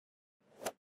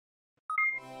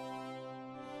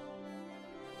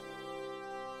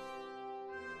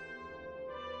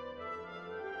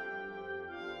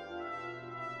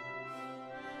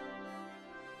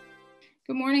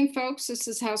Good morning, folks. This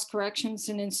is House Corrections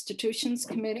and Institutions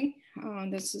Committee.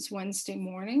 This is Wednesday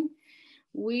morning.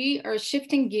 We are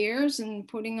shifting gears and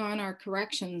putting on our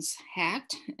corrections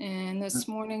hat. And this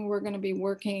morning we're going to be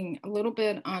working a little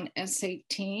bit on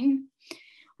S.18,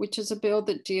 which is a bill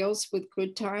that deals with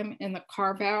good time and the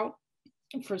carve out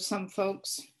for some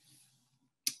folks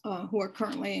who are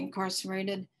currently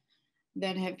incarcerated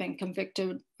that have been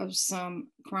convicted of some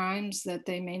crimes that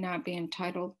they may not be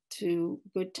entitled to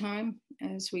good time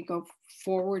as we go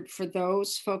forward for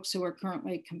those folks who are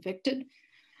currently convicted.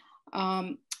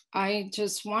 I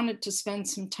just wanted to spend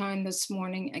some time this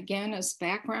morning, again, as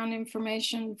background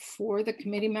information for the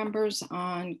committee members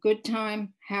on good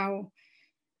time,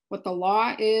 what the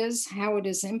law is, how it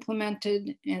is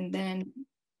implemented, and then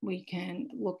we can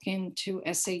look into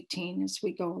S.18 as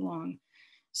we go along.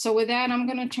 So with that, I'm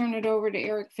going to turn it over to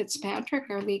Eric Fitzpatrick,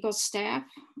 our legal staff,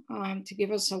 to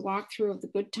give us a walkthrough of the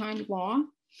good time law.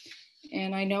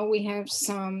 And I know we have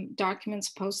some documents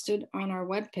posted on our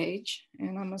webpage,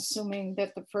 and I'm assuming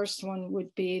that the first one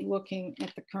would be looking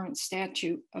at the current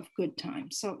statute of good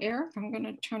time. So Eric, I'm going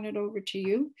to turn it over to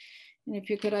you. And if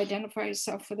you could identify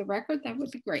yourself for the record, that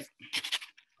would be great.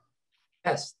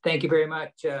 Yes, thank you very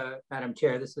much, Madam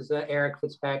Chair. This is Eric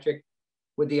Fitzpatrick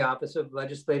with the Office of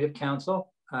Legislative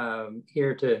Counsel,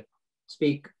 here to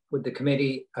speak with the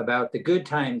committee about the good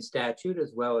time statute,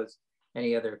 as well as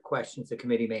any other questions the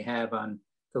committee may have on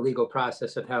the legal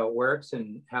process of how it works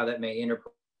and how that may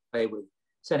interplay with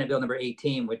Senate Bill number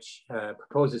 18, which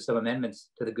proposes some amendments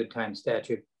to the good time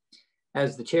statute.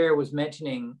 As the chair was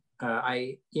mentioning,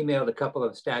 I emailed a couple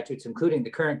of statutes, including the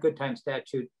current good time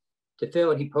statute, to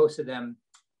Phil, and he posted them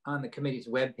on the committee's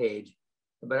webpage.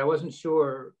 But I wasn't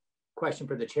sure, question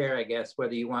for the chair, I guess,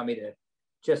 whether you want me to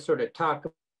just sort of talk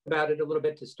about it a little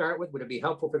bit to start with. Would it be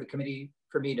helpful for the committee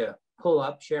for me to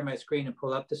share my screen and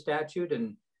pull up the statute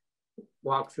and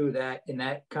walk through that in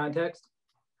that context?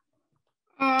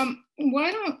 I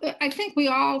think we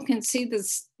all can see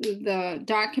the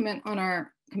document on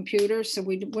our computer, so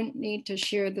we wouldn't need to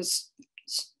share the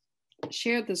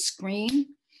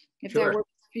screen if Sure. that works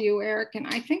for you, Eric. And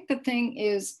I think the thing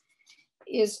is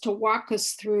to walk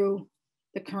us through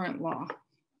the current law.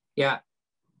 Yeah,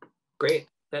 great.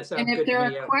 That sounds good. And if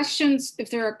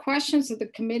there are questions of the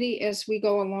committee as we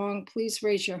go along, please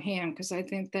raise your hand, because I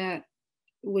think that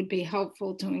would be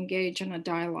helpful to engage in a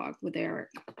dialogue with Eric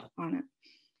on it.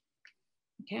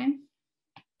 Okay.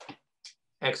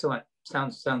 Excellent.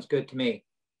 Sounds good to me.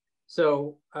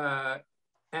 So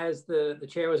as the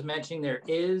chair was mentioning, there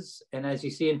is, and as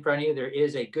you see in front of you, there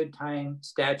is a good time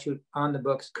statute on the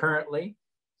books currently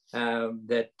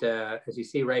that, as you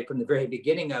see right from the very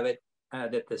beginning of it,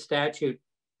 that the statute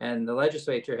and the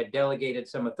legislature had delegated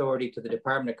some authority to the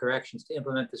Department of Corrections to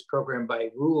implement this program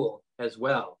by rule as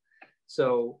well.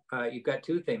 So you've got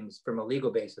two things from a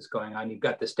legal basis going on. You've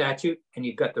got the statute and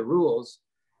you've got the rules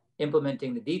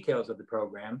implementing the details of the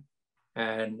program.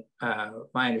 And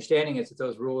my understanding is that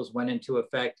those rules went into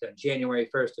effect on January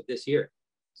 1st of this year.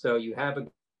 So you have a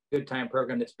good time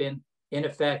program that's been in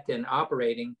effect and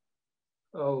operating,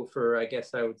 for, I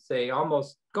guess I would say,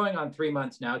 almost going on 3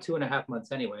 months now, 2.5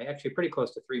 months anyway, actually pretty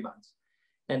close to 3 months.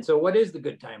 And so what is the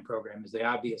good time program is the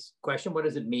obvious question. What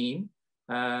does it mean?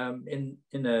 In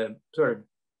the sort of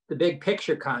the big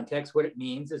picture context, what it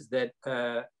means is that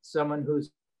someone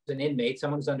who's an inmate,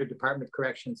 someone who's under Department of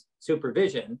Corrections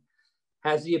supervision,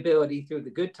 has the ability through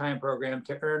the good time program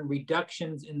to earn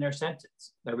reductions in their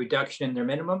sentence, a reduction in their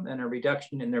minimum and a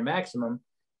reduction in their maximum,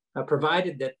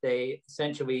 provided that they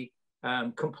essentially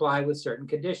comply with certain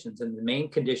conditions. And the main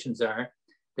conditions are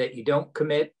that you don't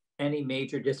commit any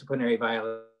major disciplinary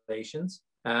violations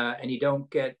and you don't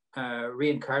get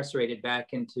reincarcerated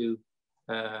back into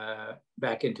a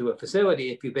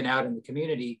facility if you've been out in the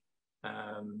community.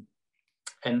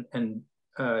 In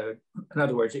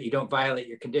other words, that you don't violate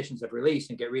your conditions of release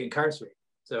and get reincarcerated.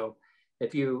 So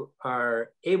if you are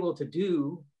able to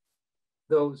do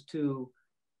those two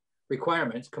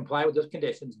requirements, comply with those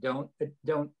conditions, don't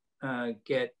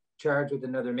get charged with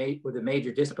a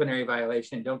major disciplinary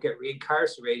violation, don't get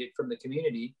reincarcerated from the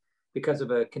community because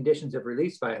of a conditions of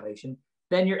release violation,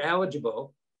 then you're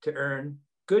eligible to earn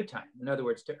good time. In other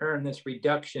words, to earn this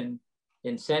reduction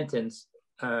in sentence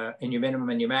in your minimum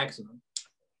and your maximum.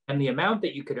 And the amount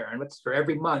that you could earn, what's for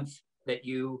every month that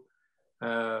you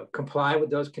comply with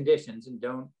those conditions and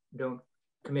don't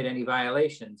commit any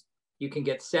violations, you can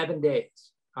get 7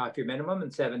 days off your minimum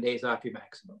and 7 days off your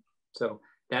maximum. So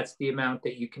that's the amount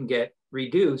that you can get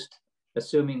reduced,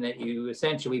 assuming that you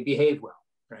essentially behave well,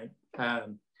 right?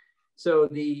 So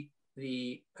the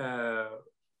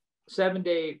 7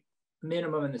 day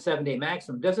minimum and the 7-day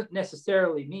maximum doesn't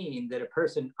necessarily mean that a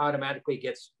person automatically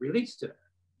gets released to it.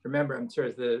 Remember, I'm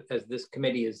sure as this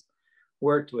committee has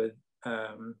worked with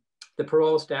the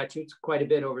parole statutes quite a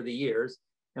bit over the years.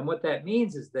 And what that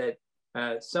means is that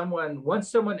once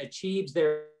someone achieves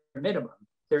their minimum,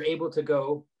 they're able to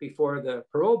go before the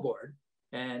parole board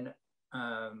and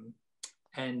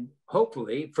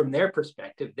hopefully from their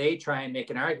perspective, they try and make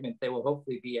an argument they will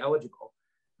hopefully be eligible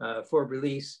for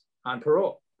release on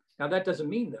parole. Now, that doesn't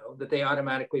mean, though, that they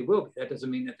automatically will be. That doesn't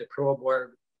mean that the parole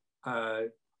board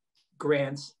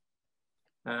grants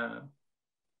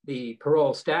the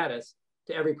parole status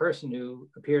to every person who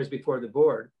appears before the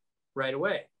board right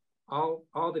away.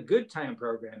 All the good time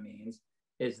program means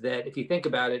is that if you think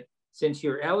about it, since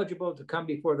you're eligible to come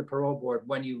before the parole board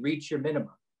when you reach your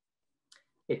minimum,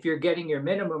 if you're getting your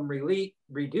minimum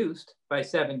reduced by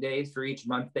 7 days for each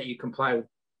month that you comply with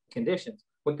conditions,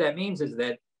 what that means is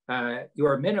that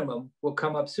your minimum will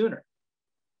come up sooner,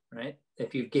 right?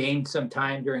 If you've gained some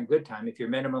time during good time, if your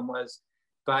minimum was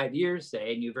 5 years,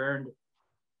 say, and you've earned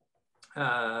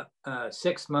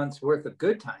 6 months worth of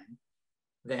good time,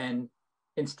 then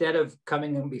instead of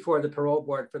coming in before the parole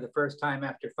board for the first time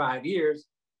after 5 years,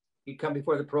 you come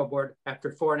before the parole board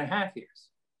after 4.5 years.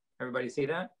 Everybody see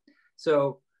that?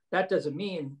 So that doesn't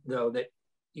mean, though, that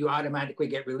you automatically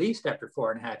get released after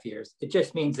 4.5 years. It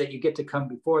just means that you get to come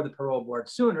before the parole board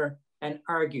sooner and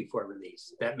argue for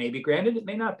release. That may be granted, it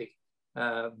may not be,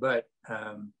 but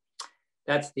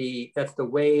that's the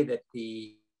way that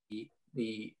the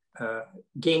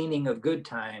gaining of good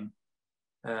time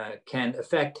can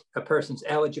affect a person's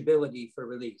eligibility for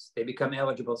release. They become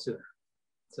eligible sooner.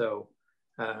 So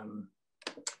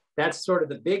that's sort of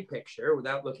the big picture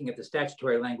without looking at the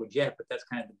statutory language yet, but that's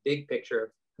kind of the big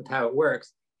picture of how it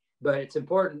works. But it's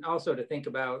important also to think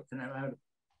about, and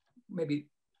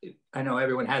I know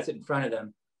everyone has it in front of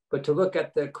them, but to look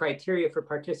at the criteria for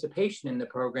participation in the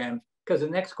program, because the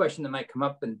next question that might come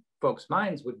up in folks'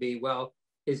 minds would be, well,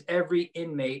 is every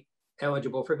inmate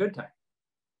eligible for good time?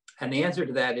 And the answer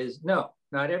to that is no,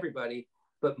 not everybody,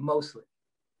 but mostly.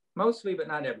 Mostly, but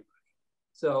not everybody.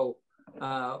 So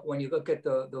when you look at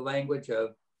the language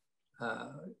of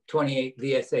 28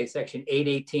 VSA section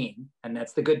 818, and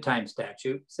that's the good time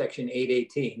statute, section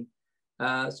 818,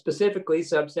 specifically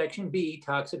subsection B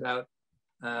talks about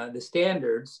the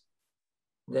standards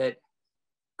that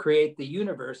create the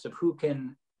universe of who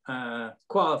can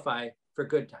qualify for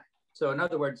good time. So in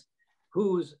other words,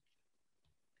 who's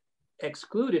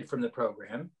excluded from the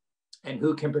program and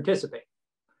who can participate.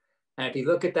 And if you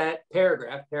look at that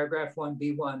paragraph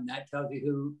 1B1, that tells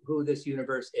you who this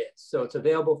universe is. So it's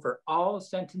available for all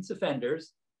sentence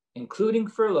offenders, including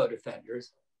furloughed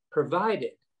offenders,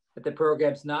 provided that the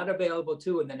program's not available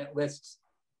to, and then it lists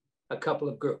a couple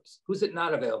of groups. Who's it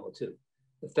not available to?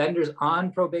 Offenders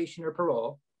on probation or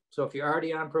parole. So if you're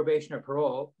already on probation or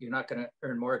parole, you're not going to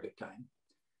earn more good time.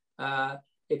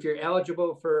 If you're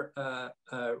eligible for a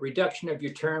reduction of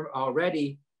your term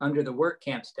already under the work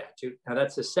camp statute. Now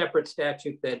that's a separate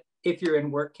statute that if you're in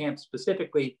work camp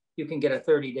specifically, you can get a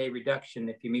 30-day reduction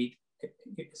if you meet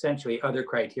essentially other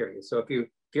criteria. So if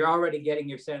you're already getting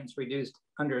your sentence reduced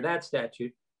under that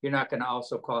statute, you're not going to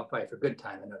also qualify for good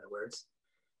time, in other words.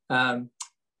 And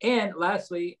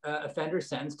lastly, offenders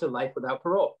sentenced to life without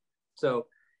parole. So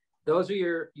those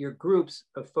are your groups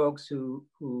of folks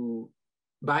who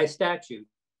by statute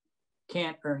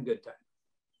can't earn good time.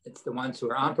 It's the ones who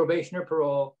are on probation or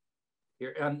parole,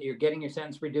 you're getting your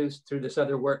sentence reduced through this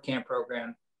other work camp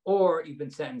program, or you've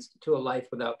been sentenced to a life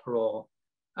without parole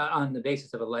on the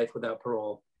basis of a life without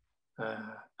parole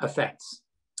offense.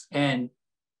 And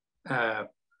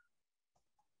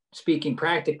speaking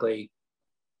practically,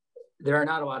 there are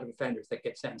not a lot of offenders that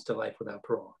get sentenced to life without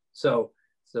parole. So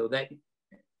that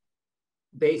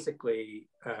basically,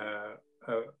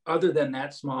 other than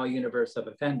that small universe of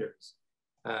offenders,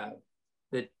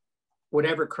 that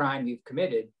whatever crime you've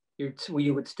committed,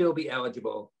 you would still be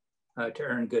eligible to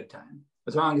earn good time,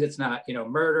 as long as it's not,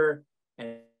 murder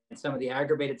and some of the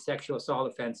aggravated sexual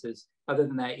assault offenses. Other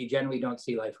than that, you generally don't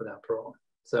see life without parole.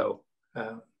 So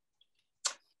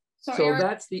Eric,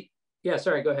 that's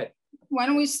sorry, go ahead. Why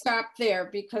don't we stop there,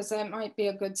 because that might be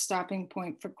a good stopping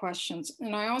point for questions.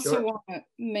 And I also want to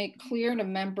make clear to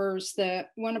members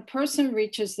that when a person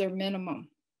reaches their minimum,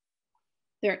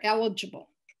 they're eligible.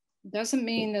 It doesn't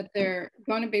mean that they're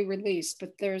going to be released,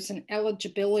 but there's an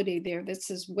eligibility there. This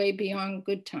is way beyond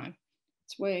good time.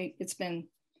 It's been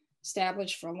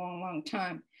established for a long, long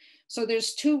time. So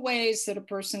there's two ways that a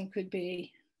person could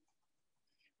be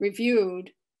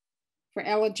reviewed for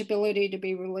eligibility to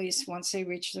be released once they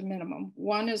reach the minimum.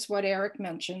 One is what Eric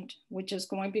mentioned, which is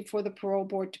going before the parole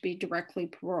board to be directly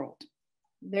paroled.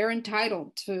 They're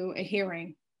entitled to a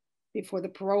hearing before the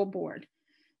parole board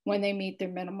when they meet their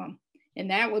minimum. And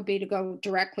that would be to go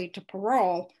directly to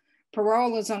parole.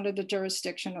 Parole is under the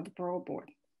jurisdiction of the parole board,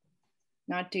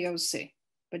 not DOC.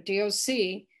 But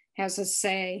DOC has a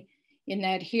say in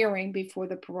that hearing before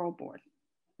the parole board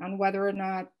on whether or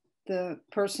not the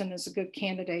person is a good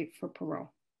candidate for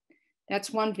parole.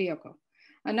 That's one vehicle.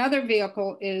 Another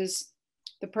vehicle is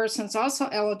the person's also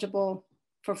eligible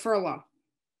for furlough.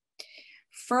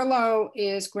 Furlough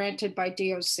is granted by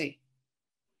DOC.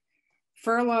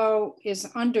 Furlough is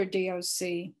under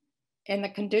DOC and the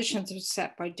conditions are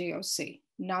set by DOC,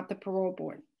 not the parole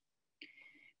board.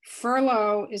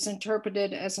 Furlough is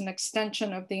interpreted as an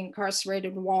extension of the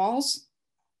incarcerated walls.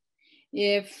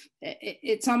 If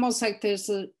it's almost like there's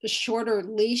a shorter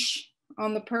leash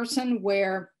on the person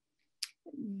where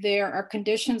there are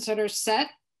conditions that are set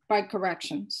by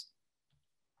corrections.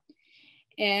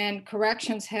 And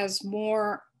corrections has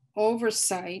more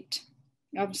oversight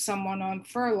of someone on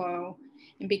furlough.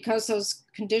 And because those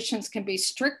conditions can be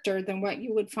stricter than what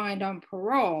you would find on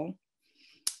parole,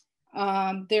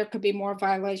 there could be more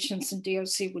violations and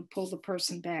DOC would pull the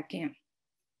person back in.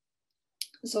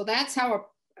 So that's how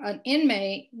an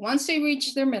inmate, once they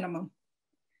reach their minimum,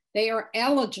 they are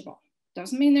eligible.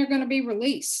 Doesn't mean they're going to be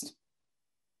released,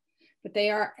 but they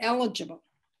are eligible.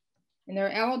 And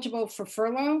they're eligible for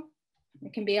furlough. They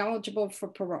can be eligible for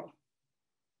parole.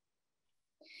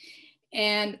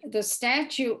 And the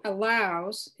statute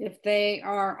allows, if they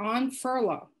are on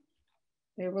furlough,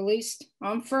 they're released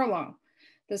on furlough,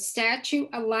 the statute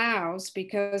allows,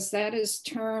 because that is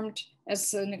termed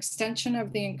as an extension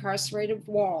of the incarcerated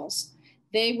walls,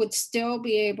 they would still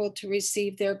be able to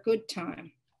receive their good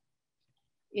time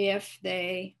if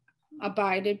they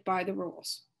abided by the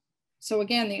rules. So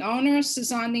again, the onus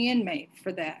is on the inmate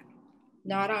for that,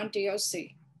 not on DOC.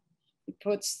 It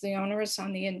puts the onus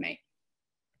on the inmate.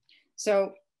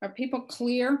 So are people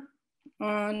clear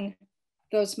on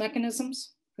those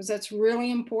mechanisms? Because that's really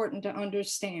important to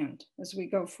understand as we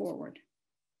go forward.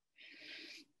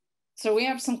 So we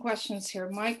have some questions here.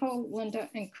 Michael, Linda,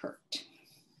 and Kurt.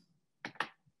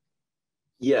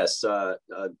 Yes,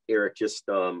 Eric, just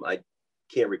I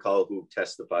can't recall who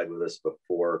testified with us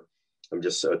before.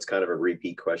 So it's kind of a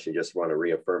repeat question. Just want to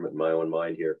reaffirm it in my own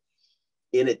mind here.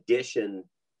 In addition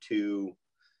to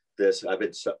this, I've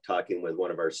been talking with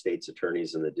one of our state's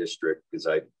attorneys in the district because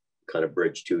I kind of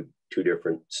bridge two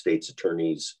different state's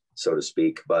attorneys, so to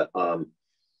speak, but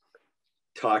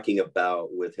talking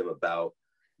with him about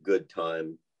good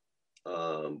time.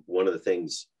 One of the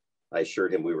things I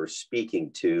assured him we were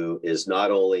speaking to is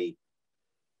not only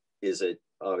is it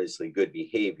obviously good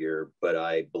behavior, but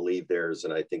I believe there's,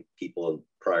 and I think people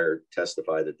prior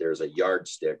testify that there's a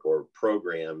yardstick or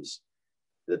programs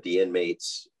that the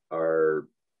inmates are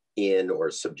in or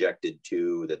subjected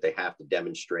to that they have to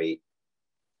demonstrate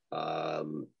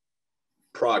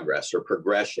progress or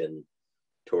progression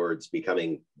towards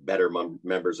becoming better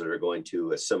members that are going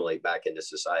to assimilate back into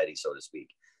society, so to speak.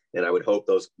 And I would hope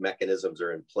those mechanisms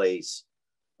are in place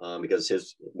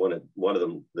because one of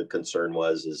them, the concern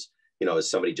is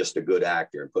somebody just a good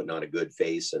actor and putting on a good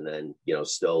face and then,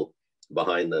 still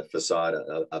behind the facade,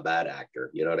 a bad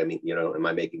actor. You know what I mean? Am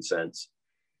I making sense?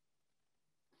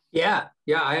 Yeah,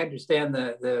 I understand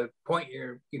the point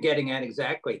you're getting at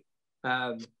exactly.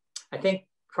 I think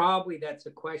probably that's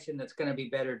a question that's going to be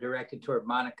better directed toward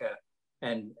Monica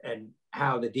and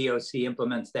how the DOC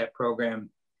implements that program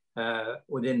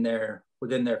within their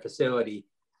facility.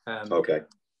 Okay.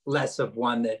 Less of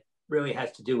one that really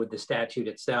has to do with the statute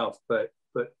itself, but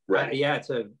right. Yeah, it's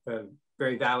a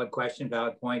very valid question,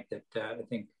 valid point that I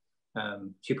think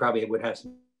she probably would have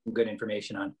some good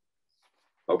information on.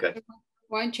 Okay.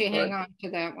 Why don't you hang on to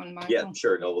that one, Michael? Yeah,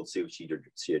 sure. No, we'll see if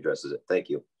she addresses it. Thank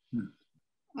you.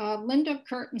 Linda,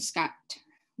 Kurt, and Scott.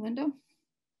 Linda?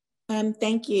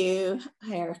 Thank you,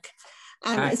 Eric.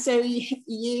 So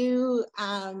you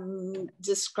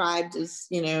described as,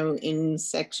 in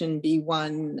section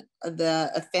B1,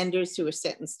 the offenders who are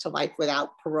sentenced to life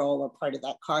without parole are part of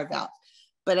that carve out.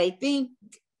 But I think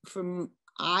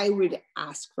I would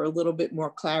ask for a little bit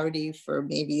more clarity for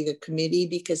maybe the committee,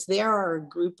 because there are a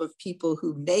group of people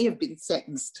who may have been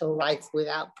sentenced to life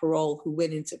without parole who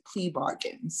went into plea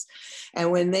bargains. And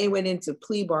when they went into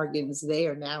plea bargains, they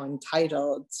are now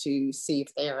entitled to see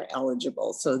if they are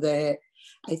eligible. So that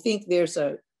I think there's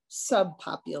a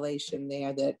subpopulation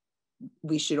there that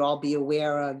we should all be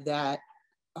aware of that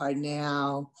are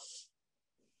now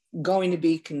going to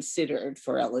be considered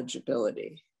for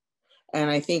eligibility. And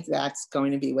I think that's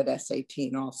going to be what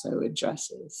S.18 also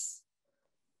addresses.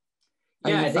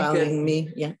 Are you following me?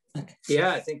 Yeah. Okay.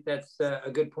 Yeah, I think that's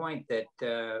a good point,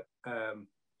 that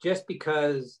just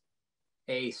because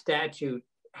a statute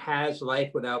has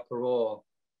life without parole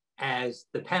as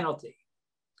the penalty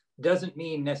doesn't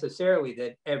mean necessarily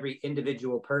that every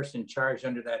individual person charged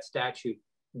under that statute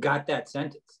got that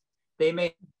sentence. They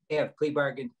may have plea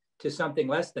bargained to something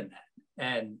less than that.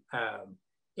 And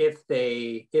if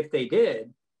they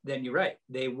did, then you're right,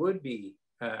 they would be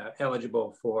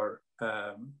eligible for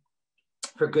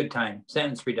good time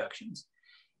sentence reductions.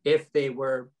 If they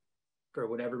were, for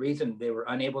whatever reason, they were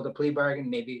unable to plea bargain,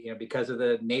 maybe because of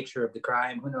the nature of the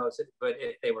crime, who knows, but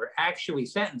if they were actually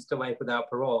sentenced to life without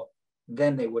parole,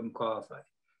 then they wouldn't qualify.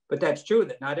 But that's true,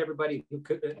 that not everybody who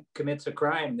commits a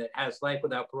crime that has life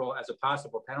without parole as a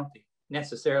possible penalty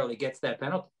necessarily gets that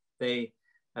penalty. They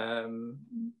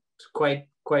it's quite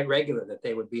regular that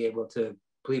they would be able to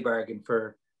plea bargain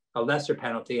for a lesser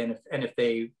penalty, and if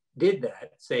they did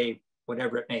that, say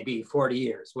whatever it may be, 40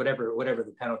 years, whatever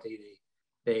the penalty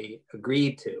they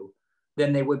agreed to,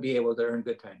 then they would be able to earn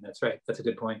good time. That's right. That's a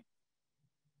good point.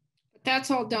 But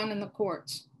that's all done in the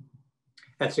courts.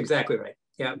 That's exactly right.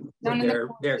 Yeah, their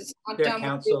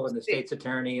counsel and the state's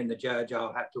attorney and the judge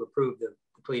all have to approve the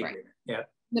plea agreement. Yeah.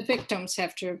 The victims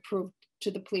have to approve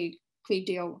to the plea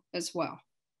deal as well.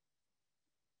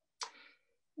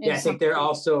 Yeah, I think they're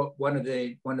also one of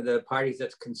the parties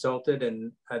that's consulted,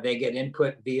 and they get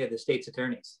input via the state's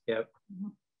attorneys. Yep.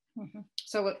 Mm-hmm. Mm-hmm.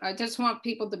 So I just want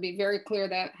people to be very clear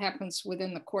that happens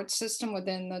within the court system,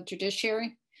 within the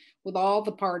judiciary, with all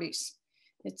the parties.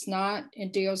 It's not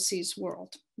in DOC's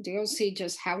world. DOC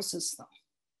just houses them.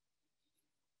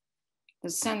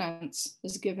 The sentence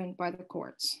is given by the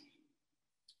courts.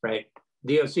 Right.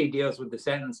 DOC deals with the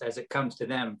sentence as it comes to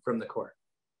them from the court.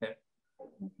 Yeah.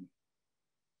 Mm-hmm.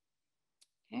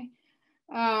 Okay.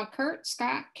 Kurt,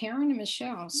 Scott, Karen, and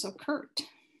Michelle. So Kurt.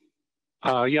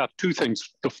 Yeah, two things.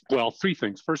 Well, three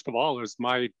things. First of all, is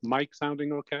my mic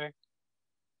sounding okay?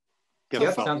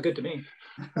 Yep, sounds good to me.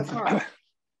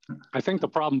 I think the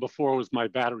problem before was my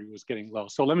battery was getting low.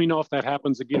 So let me know if that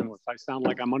happens again, if I sound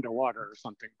like I'm underwater or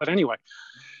something. But anyway,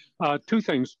 two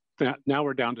things. Now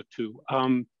we're down to two.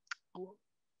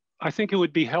 I think it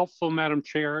would be helpful, Madam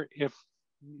Chair, if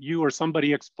you or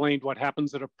somebody explained what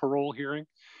happens at a parole hearing,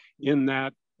 in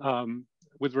that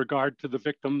with regard to the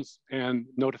victims and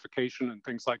notification and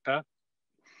things like that.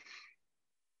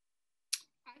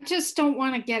 I just don't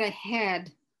want to get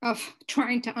ahead of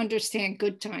trying to understand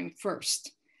good time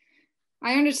first.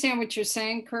 I understand what you're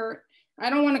saying, Kurt.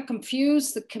 I don't want to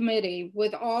confuse the committee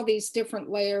with all these different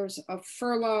layers of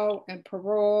furlough and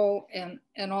parole and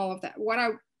all of that.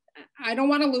 I don't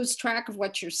want to lose track of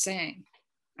what you're saying.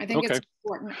 I think it's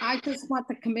important. I just want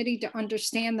the committee to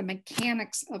understand the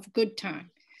mechanics of good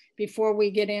time before we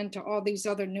get into all these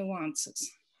other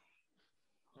nuances.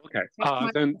 Okay,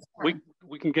 then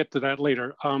we can get to that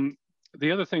later.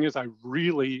 The other thing is,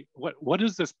 what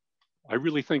is this? I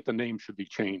really think the name should be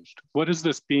changed. What is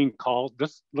this being called?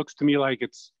 This looks to me like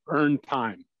it's earned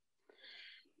time.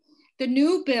 The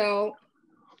new bill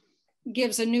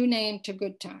gives a new name to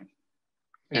good time.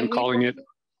 And calling it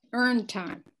earned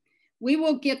time. We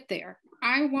will get there.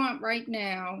 I want right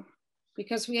now,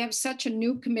 because we have such a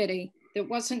new committee that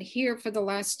wasn't here for the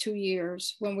last 2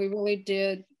 years when we really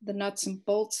did the nuts and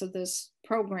bolts of this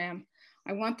program.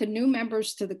 I want the new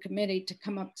members to the committee to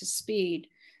come up to speed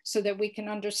so that we can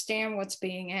understand what's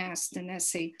being asked in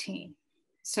S.18.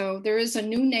 So there is a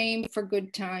new name for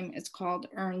good time. It's called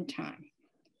earned time.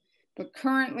 But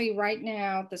currently, right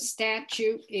now, the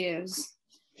statute is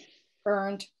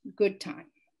earned good time.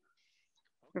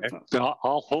 Okay. So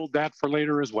I'll hold that for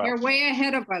later as well. You're way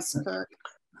ahead of us, Kurt.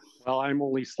 Well, I'm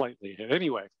only slightly ahead.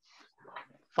 Anyway,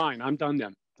 fine, I'm done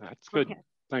then. That's good. Okay.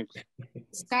 Thanks.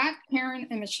 Scott, Karen,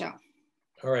 and Michelle.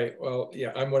 All right. Well,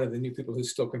 yeah, I'm one of the new people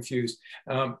who's still confused.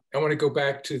 I want to go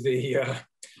back to the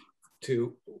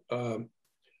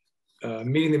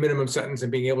meeting the minimum sentence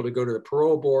and being able to go to the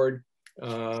parole board,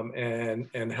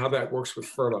 and how that works with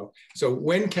furlough. So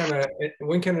when can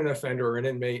an offender or an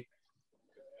inmate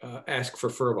ask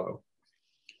for furlough?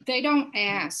 They don't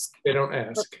ask. They don't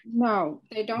ask. No,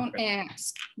 they don't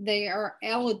ask. They are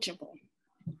eligible.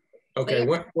 Okay.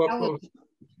 All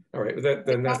right.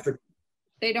 Then that's the.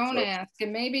 They don't ask,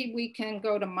 and maybe we can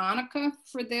go to Monica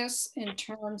for this in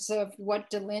terms of what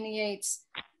delineates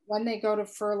when they go to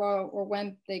furlough or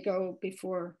when they go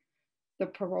before the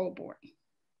parole board.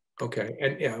 Okay,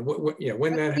 and yeah,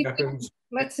 when that happens.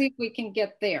 Let's see if we can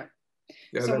get there.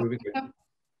 Yeah, so that would be good.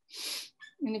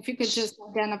 And if you could just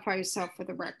identify yourself for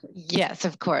the record. Yes,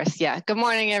 of course. Yeah. Good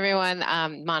morning, everyone.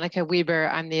 Monica Weber.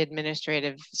 I'm the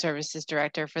Administrative Services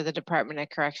Director for the Department of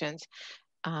Corrections.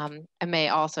 I may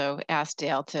also ask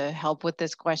Dale to help with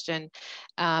this question.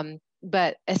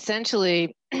 But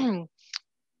essentially,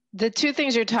 the two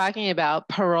things you're talking about,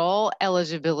 parole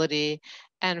eligibility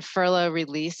and furlough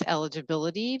release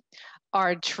eligibility,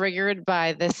 are triggered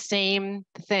by the same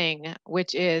thing,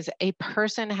 which is a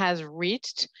person has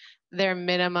reached their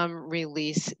minimum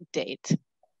release date,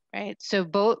 right? So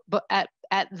both, but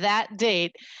at that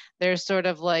date, there's sort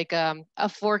of like a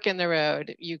fork in the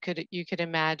road. You could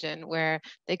imagine where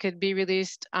they could be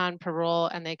released on parole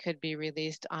and they could be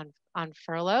released on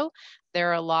furlough. There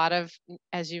are a lot of,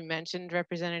 as you mentioned,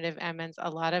 Representative Emmons, a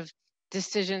lot of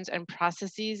decisions and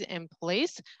processes in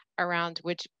place around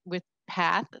with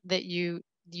path that you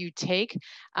take.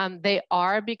 They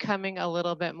are becoming a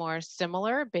little bit more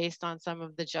similar based on some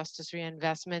of the justice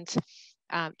reinvestment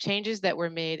changes that were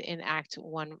made in Act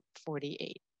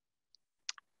 148.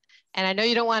 And I know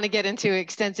you don't want to get into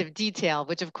extensive detail,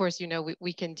 which of course, you know,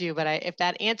 we can do, but if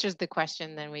that answers the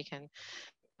question, then we can.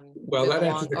 Well, that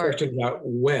answers the question about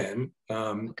when.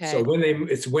 Okay. So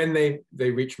when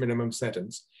they reach minimum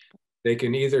sentence, they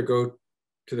can either go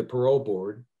to the parole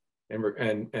board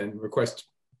and request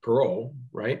parole,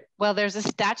 right? Well, there's a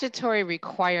statutory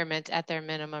requirement at their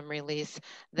minimum release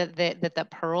that the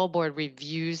parole board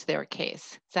reviews their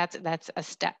case. So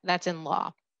that's in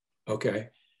law. Okay.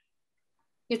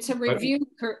 It's a review.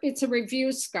 It's a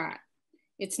review, Scott.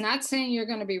 It's not saying you're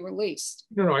going to be released.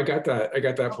 No, I got that. I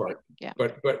got that part. Yeah.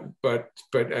 But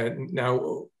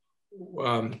now,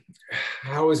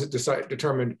 how is it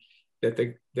determined that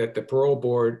the parole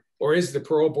board, or is the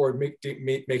parole board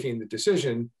making the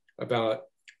decision about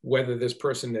whether this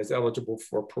person is eligible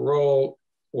for parole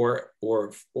or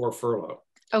furlough?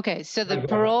 Okay, so the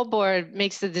parole board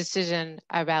makes the decision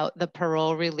about the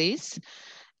parole release,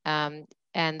 and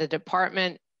the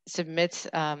department submits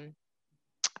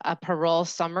a parole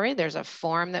summary. There's a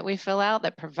form that we fill out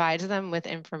that provides them with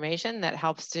information that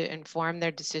helps to inform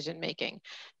their decision making.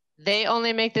 They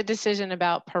only make the decision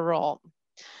about parole.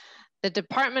 The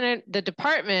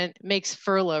department makes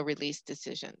furlough release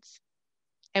decisions.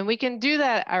 And we can do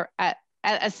that at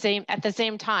the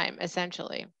same time,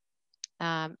 essentially.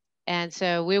 And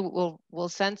so we'll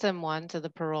send someone to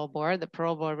the parole board. The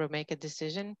parole board will make a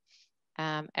decision.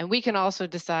 And we can also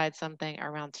decide something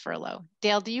around furlough.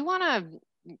 Dale, do you want to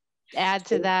add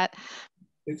to that?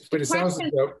 But it sounds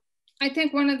as though, I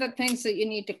think one of the things that you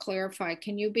need to clarify,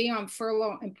 can you be on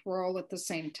furlough and parole at the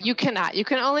same time? You cannot. You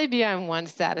can only be on one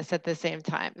status at the same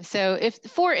time. So if,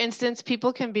 for instance,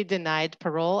 people can be denied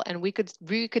parole and we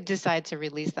could decide to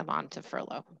release them onto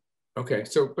furlough. Okay,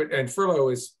 so and furlough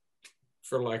is,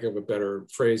 for lack of a better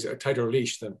phrase, a tighter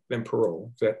leash than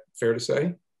parole. Is that fair to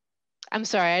say? I'm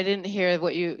sorry, I didn't hear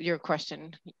what your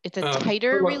question. It's a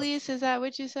tighter release. Is that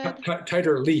what you said?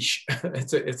 Tighter leash.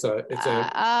 it's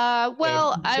a.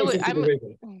 Well,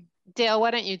 Dale,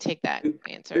 why don't you take that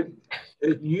answer?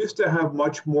 It used to have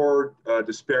much more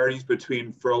disparities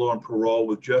between furlough and parole.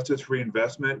 With justice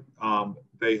reinvestment,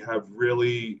 they have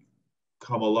really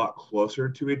come a lot closer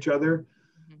to each other.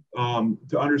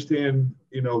 To understand,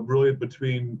 really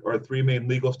between our three main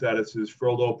legal statuses,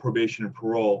 furlough, probation, and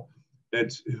parole,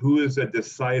 it's who is a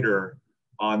decider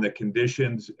on the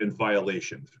conditions and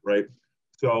violations, right?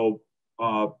 So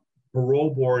parole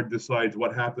board decides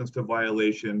what happens to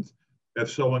violations, if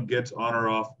someone gets on or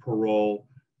off parole,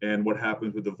 and what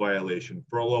happens with the violation.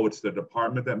 Furlough, it's the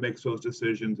department that makes those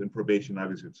decisions, and probation,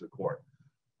 obviously, it's the court.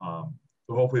 So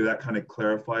hopefully that kind of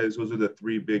clarifies. Those are the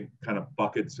three big kind of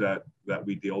buckets that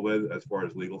we deal with as far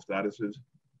as legal statuses.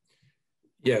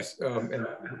 Yes, and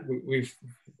we've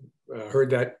heard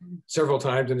that several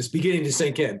times, and it's beginning to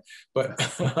sink in. But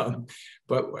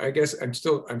I guess I'm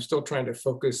still trying to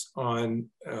focus on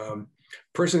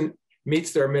person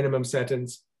meets their minimum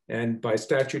sentence, and by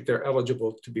statute they're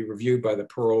eligible to be reviewed by the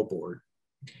parole board.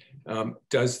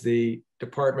 Does the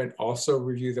department also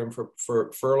review them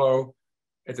for furlough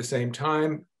at the same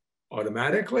time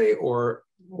automatically, or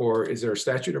is there a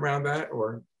statute around that,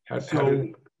 or how?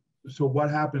 So what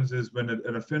happens is when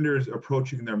an offender is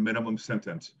approaching their minimum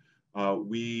sentence,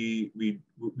 we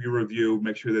review,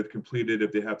 make sure they've completed,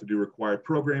 if they have to do required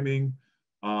programming,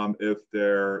 if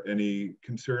there are any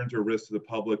concerns or risks to the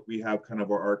public, we have kind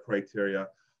of our criteria.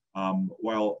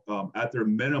 While at their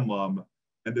minimum,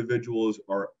 individuals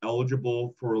are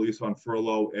eligible for release on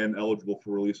furlough and eligible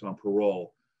for release on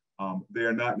parole. They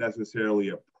are not necessarily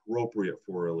appropriate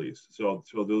for release. So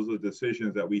those are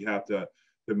decisions that we have to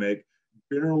make.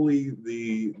 Generally,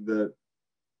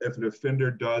 if an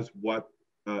offender does what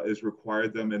is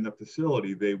required them in the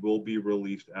facility, they will be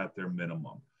released at their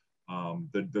minimum.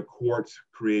 The courts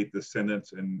create the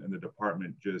sentence, and the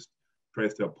department just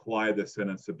tries to apply the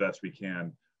sentence the best we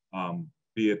can,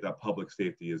 be it that public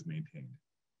safety is maintained.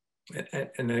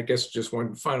 And I guess just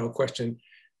one final question.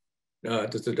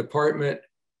 Does the department,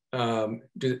 does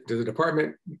the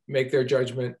department make their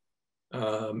judgment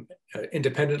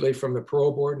independently from the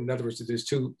parole board? In other words, there's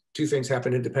two things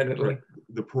happen independently?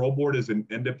 The parole board is an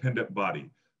independent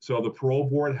body. So the parole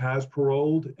board has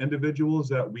paroled individuals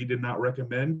that we did not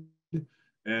recommend,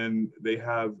 and they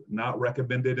have not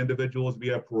recommended individuals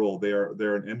via parole.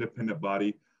 They're an independent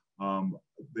body.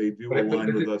 They do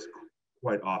align with us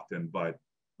quite often, but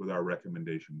with our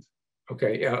recommendations.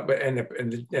 Okay, yeah, but and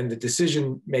the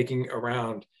decision making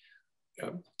around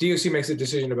DOC makes a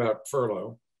decision about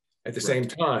furlough at the same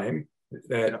time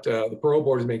that the parole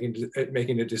board is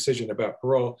making a decision about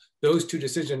parole. Those two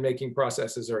decision making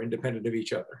processes are independent of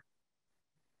each other.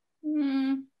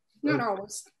 Not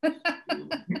always.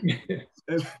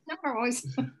 Not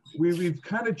always. We've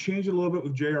kind of changed a little bit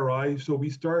with JRI. So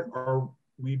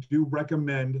we do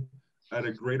recommend at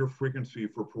a greater frequency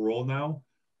for parole now.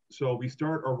 So we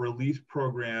start our release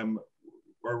program,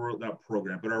 or not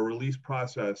program, but our release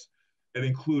process. It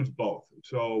includes both.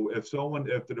 So if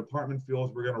the department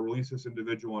feels we're going to release this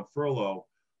individual on furlough,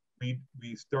 we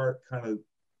start kind of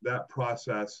that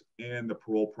process and the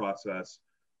parole process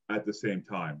at the same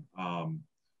time.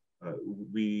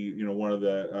 One of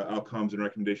the outcomes and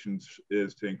recommendations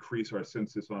is to increase our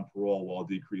census on parole while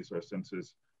decrease our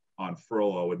census on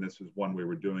furlough. And this is one way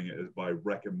we're doing it, is by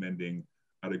recommending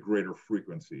at a greater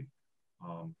frequency.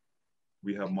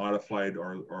 We have modified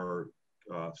our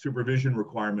supervision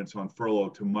requirements on furlough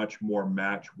to much more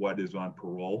match what is on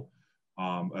parole,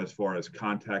 as far as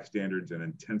contact standards and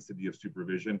intensity of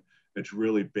supervision. It's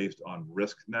really based on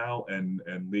risk now, and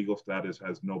legal status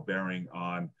has no bearing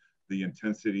on the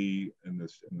intensity and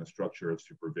the structure of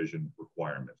supervision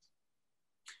requirements.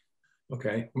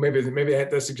 Okay, maybe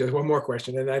that suggests one more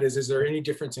question, and that is there any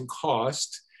difference in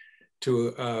cost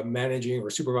to managing or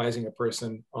supervising a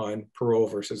person on parole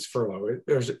versus furlough,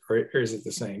 or is it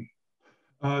the same?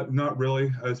 Not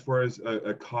really. As far as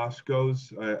a cost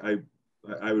goes,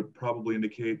 I would probably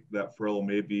indicate that furlough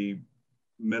may be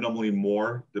minimally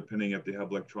more, depending if they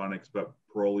have electronics, but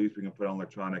parolees, we can put on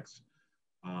electronics.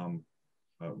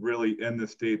 Really, in the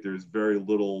state, there's very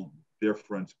little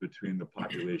difference between the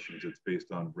populations. It's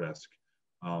based on risk.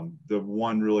 The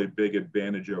one really big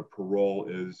advantage of parole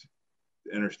is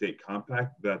the interstate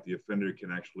compact, that the offender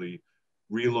can actually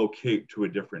relocate to a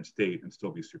different state and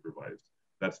still be supervised.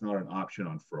 That's not an option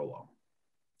on furlough.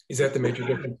 Is that the major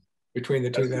difference between the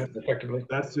two then, effectively?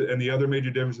 That's it. And the other major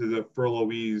difference is that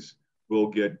furloughees will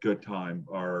get good time,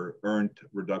 or earned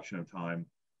reduction of time,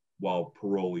 while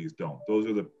parolees don't. Those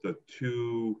are the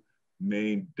two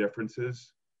main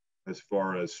differences as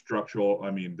far as structural. I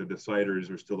mean, the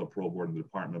deciders are still the parole board and the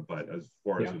department, but as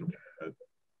far as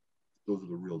those are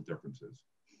the real differences.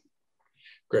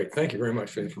 Great, thank you very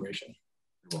much for the information.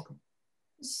 You're welcome.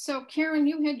 So Karen,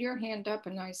 you had your hand up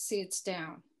and I see it's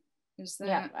down. Is that?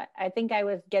 Yeah, I think I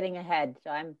was getting ahead,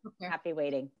 so I'm happy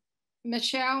waiting.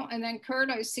 Michelle, and then Kurt,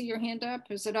 I see your hand up.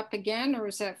 Is it up again, or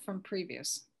is that from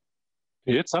previous?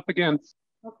 It's up again.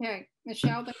 Okay,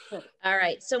 Michelle, that's Kurt. All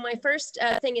right, so my first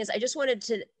thing is I just wanted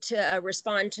to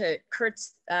respond to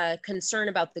Kurt's concern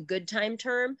about the good time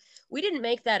term. We didn't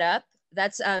make that up.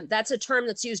 That's a term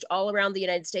that's used all around the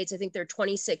United States. I think there are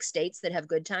 26 states that have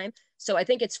good time. So I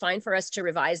think it's fine for us to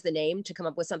revise the name to come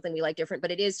up with something we like different, but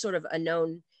it is sort of a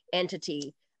known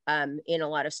entity in a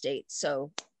lot of states.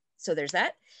 So there's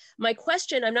that. My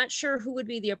question, I'm not sure who would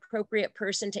be the appropriate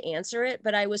person to answer it,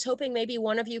 but I was hoping maybe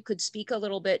one of you could speak a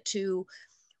little bit to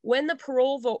when the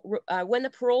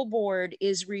parole board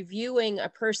is reviewing a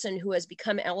person who has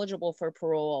become eligible for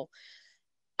parole,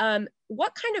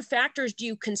 what kind of factors do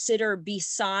you consider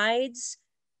besides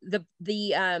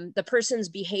the person's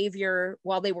behavior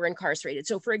while they were incarcerated?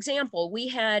 So for example, we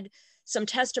had some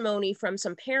testimony from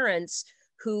some parents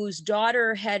whose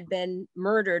daughter had been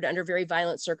murdered under very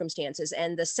violent circumstances.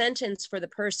 And the sentence for the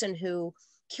person who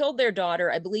killed their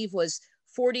daughter, I believe, was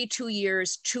 42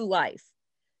 years to life.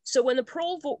 So when the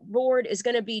parole board is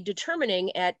going to be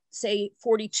determining at, say,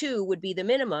 42 would be the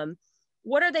minimum,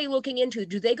 what are they looking into?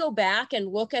 Do they go back and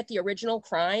look at the original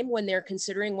crime when they're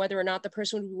considering whether or not the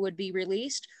person would be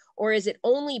released? Or is it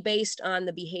only based on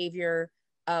the behavior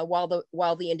while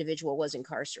the individual was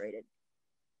incarcerated?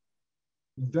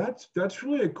 That's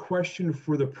really a question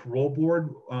for the parole board.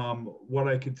 What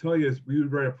I can tell you is we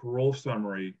would write a parole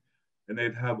summary and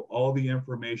they'd have all the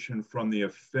information from the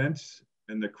offense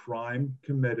and the crime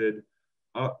committed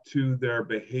up to their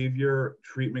behavior,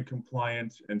 treatment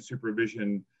compliance, and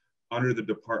supervision under the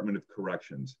Department of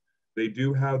Corrections. They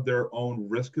do have their own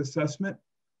risk assessment,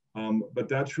 but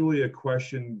that's really a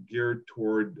question geared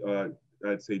toward,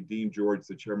 I'd say, Dean George,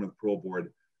 the chairman of the parole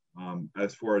board,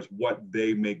 as far as what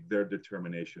they make their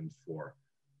determinations for.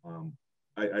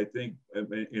 I think,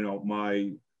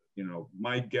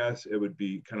 my guess, it would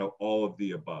be kind of all of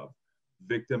the above.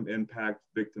 Victim impact,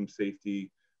 victim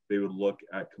safety. They would look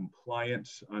at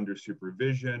compliance under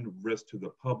supervision, risk to the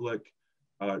public,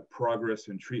 progress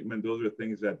in treatment. Those are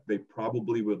things that they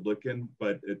probably would look in,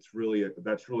 but that's really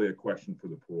a question for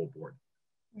the parole board.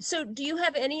 So do you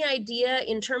have any idea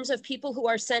in terms of people who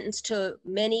are sentenced to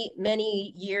many,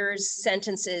 many years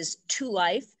sentences to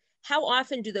life, how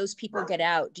often do those people get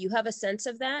out? Do you have a sense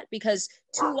of that? Because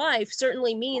to life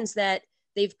certainly means that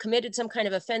they've committed some kind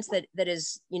of offense that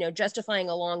is, justifying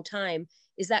a long time.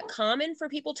 Is that common for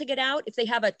people to get out if they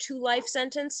have a to life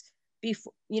sentence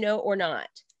before, or not?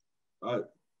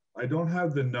 I don't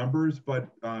have the numbers, but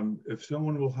if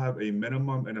someone will have a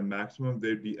minimum and a maximum,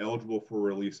 they'd be eligible for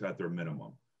release at their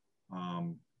minimum.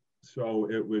 So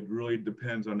it would really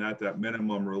depend on that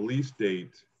minimum release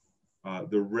date,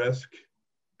 the risk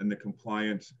and the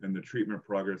compliance and the treatment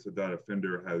progress that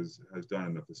offender has done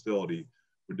in the facility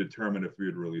would determine if we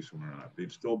would release them or not.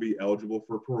 They'd still be eligible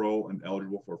for parole and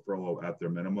eligible for furlough at their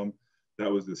minimum.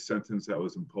 That was the sentence that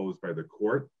was imposed by the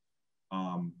court.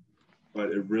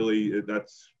 But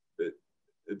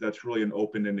that's really an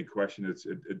open-ended question.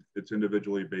 It's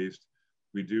individually based.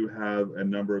 We do have a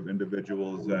number of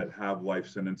individuals that have life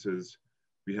sentences.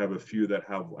 We have a few that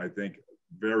have, I think,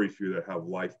 very few that have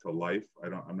life to life.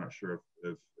 I'm not sure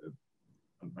if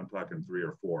I'm talking 3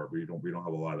 or 4. We don't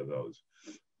have a lot of those.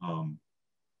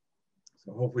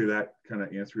 So hopefully that kind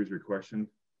of answers your question.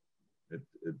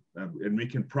 And we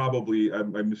can probably,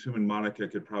 I'm assuming Monica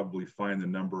could probably find the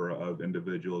number of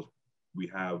individuals we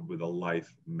have with a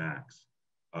life max.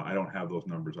 I don't have those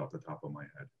numbers off the top of my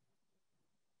head.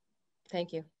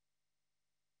 Thank you.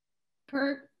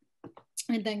 Kurt,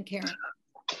 and then Karen.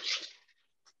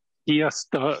 Yes,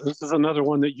 this is another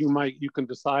one that you can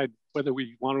decide whether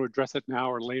we want to address it now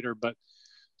or later, but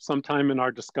sometime in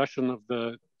our discussion of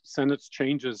the Senate's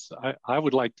changes, I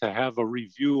would like to have a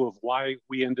review of why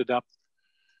we ended up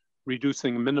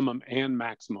reducing minimum and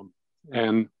maximum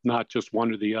and not just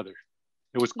one or the other.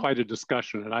 It was quite a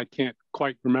discussion and I can't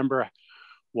quite remember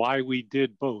why we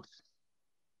did both.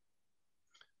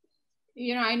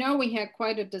 I know we had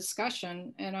quite a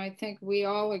discussion and I think we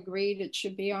all agreed it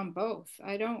should be on both.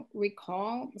 I don't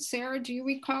recall. Sarah, do you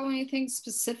recall anything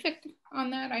specific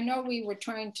on that? I know we were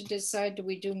trying to decide, do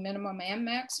we do minimum and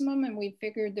maximum? And we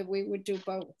figured that we would do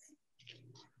both.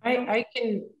 I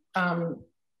can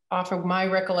offer my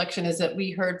recollection is that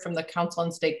we heard from the council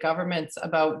and state governments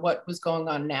about what was going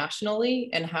on nationally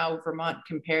and how Vermont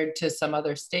compared to some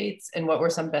other states and what were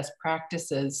some best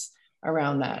practices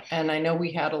around that. And I know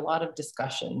we had a lot of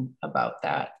discussion about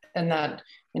that and that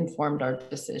informed our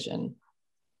decision.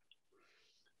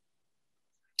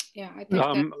 Yeah, I think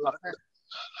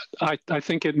I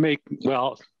think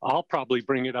I'll probably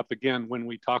bring it up again when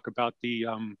we talk about the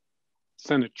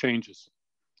Senate changes,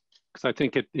 because I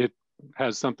think it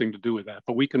has something to do with that,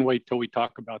 but we can wait till we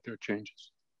talk about their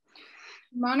changes.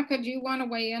 Monica, do you want to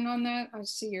weigh in on that? I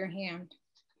see your hand.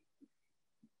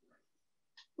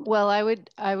 Well,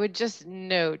 I would just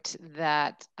note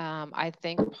that I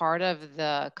think part of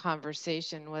the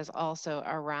conversation was also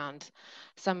around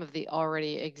some of the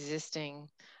already existing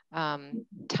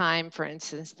time, for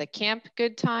instance, the camp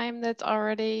good time that's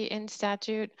already in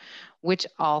statute, which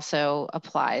also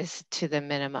applies to the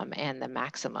minimum and the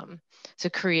maximum. So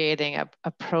creating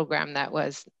a program that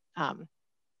was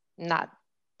not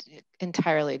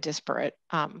entirely disparate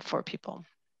for people.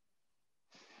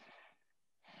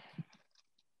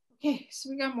 Okay, so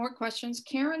we got more questions.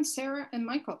 Karen, Sarah, and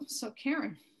Michael. So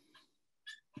Karen.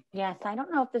 Yes, I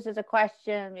don't know if this is a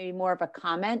question, maybe more of a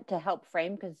comment to help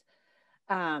frame, because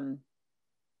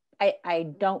I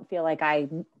don't feel like I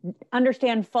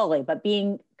understand fully, but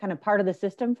being kind of part of the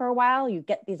system for a while, you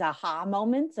get these aha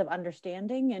moments of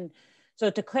understanding. And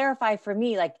so to clarify for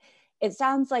me, like, it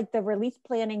sounds like the release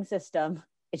planning system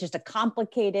is just a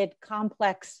complicated,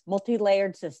 complex,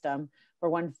 multi-layered system for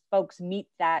when folks meet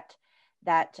that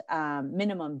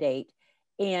minimum date.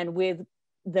 And with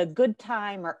the good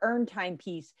time or earned time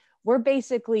piece, we're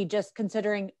basically just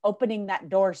considering opening that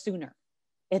door sooner.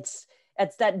 It's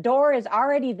that door is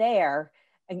already there,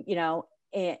 and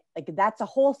like that's a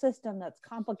whole system that's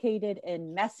complicated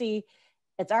and messy.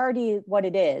 It's already what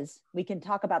it is. We can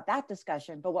talk about that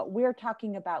discussion, but what we're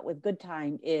talking about with good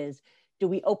time is, do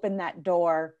we open that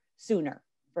door sooner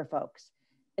for folks?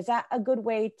 Is that a good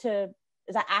way to,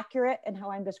 is that accurate in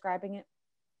how I'm describing it?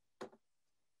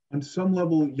 On some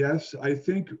level, yes. I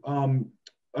think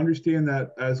understand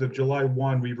that as of July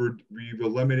 1, we've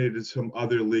eliminated some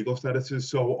other legal statuses.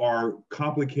 So our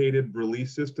complicated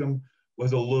release system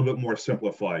was a little bit more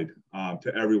simplified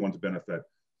to everyone's benefit.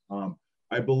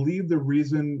 I believe the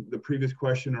reason the previous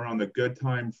question around the good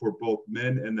time for both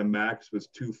min and the max was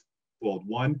twofold.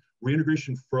 One,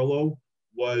 reintegration furlough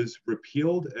was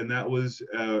repealed, and that was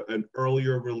an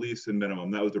earlier release than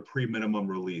minimum. That was a pre-minimum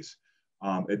release.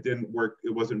 It didn't work.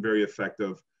 It wasn't very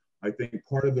effective. I think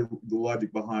part of the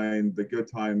logic behind the good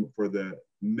time for the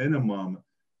minimum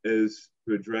is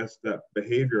to address that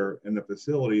behavior in the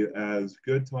facility, as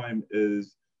good time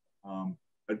is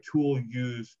a tool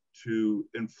used to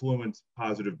influence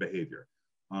positive behavior.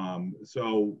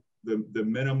 So the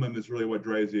minimum is really what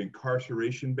drives the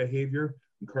incarceration behavior,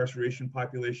 incarceration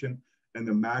population, and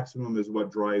the maximum is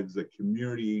what drives the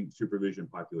community supervision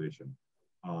population.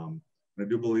 I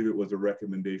do believe it was a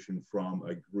recommendation from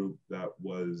a group that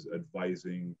was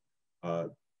advising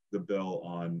the bill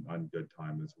on good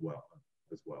time as well.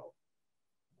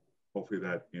 Hopefully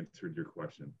that answered your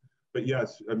question. But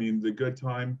yes, I mean, the good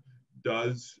time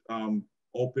does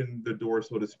open the door,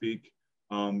 so to speak,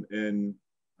 and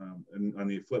on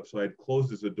the flip side,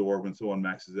 closes the door when someone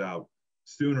maxes out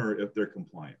sooner if they're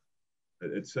compliant.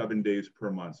 It's 7 days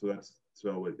per month,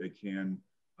 so it can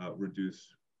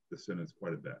reduce the sentence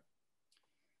quite a bit.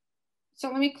 So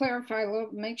let me clarify a little,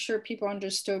 make sure people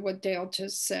understood what Dale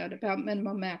just said about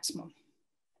minimum maximum.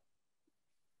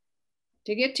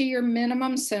 To get to your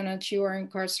minimum sentence, you are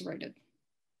incarcerated.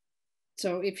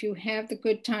 So if you have the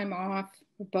good time off,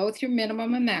 both your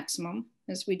minimum and maximum,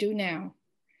 as we do now,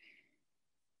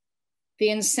 the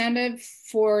incentive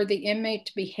for the inmate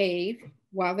to behave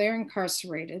while they're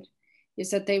incarcerated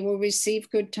is that they will receive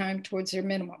good time towards their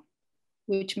minimum,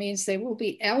 which means they will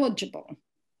be eligible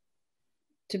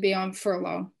to be on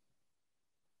furlough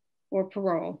or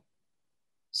parole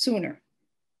sooner.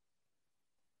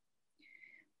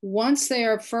 Once they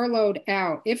are furloughed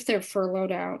out, if they're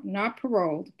furloughed out, not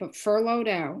paroled, but furloughed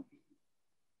out,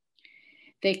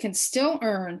 they can still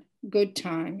earn good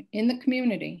time in the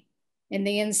community. And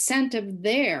the incentive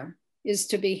there is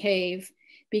to behave,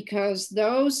 because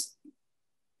those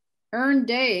earned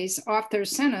days off their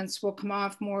sentence will come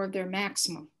off more of their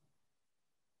maximum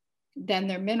than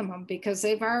their minimum, because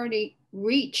they've already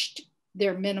reached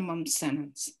their minimum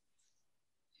sentence.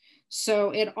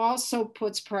 So it also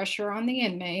puts pressure on the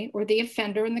inmate or the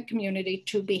offender in the community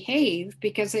to behave,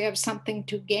 because they have something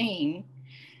to gain,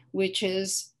 which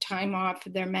is time off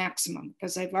their maximum,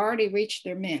 because they've already reached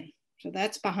their min. So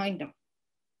that's behind them.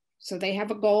 So they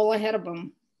have a goal ahead of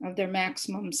them of their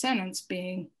maximum sentence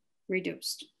being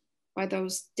reduced by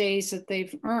those days that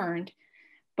they've earned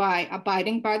by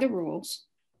abiding by the rules,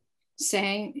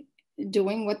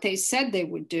 doing what they said they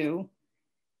would do,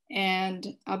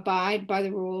 and abide by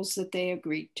the rules that they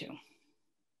agreed to.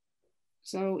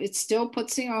 So it still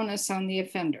puts the onus on the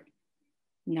offender,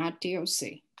 not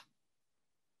DOC.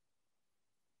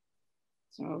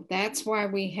 So that's why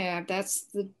that's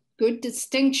the good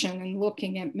distinction in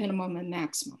looking at minimum and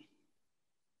maximum.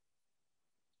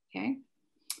 Okay,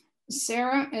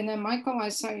 Sarah, and then Michael, I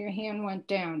saw your hand went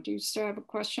down. Do you still have a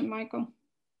question, Michael?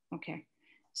 Okay,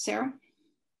 Sarah?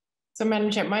 So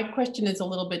Madam Chair, my question is a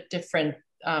little bit different.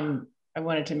 I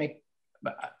wanted to make,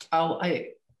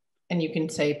 and you can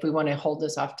say if we want to hold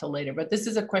this off till later, but this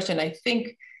is a question I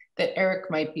think that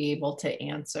Eric might be able to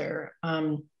answer.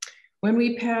 When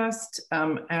we passed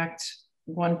Act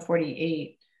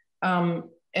 148,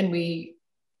 and we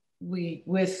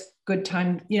with good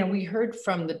time, we heard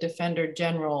from the Defender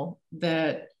General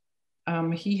that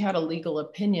he had a legal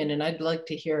opinion, and I'd like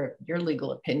to hear your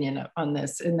legal opinion on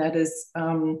this. And that is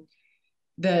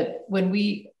that when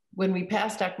we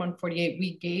passed Act 148,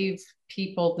 we gave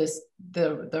people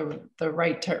the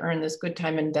right to earn this good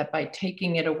time, and that by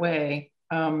taking it away,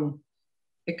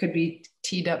 it could be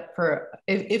teed up for,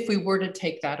 if we were to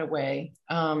take that away,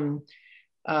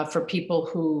 for people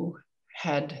who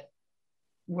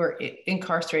were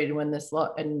incarcerated when this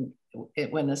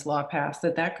law passed,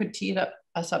 that could tee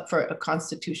us up for a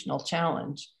constitutional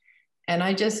challenge. And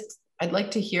I'd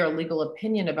like to hear a legal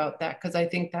opinion about that, because I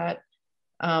think that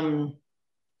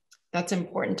that's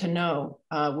important to know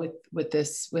with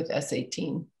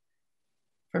S.18,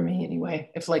 for me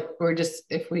anyway. If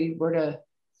we were to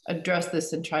address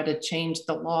this and try to change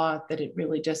the law, that it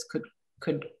really just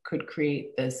could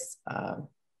create this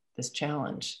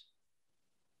challenge.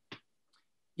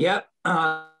 Yeah,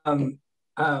 I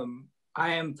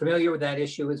am familiar with that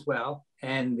issue as well,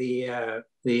 and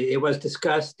it was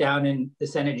discussed down in the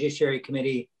Senate Judiciary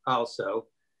Committee also.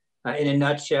 In a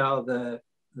nutshell,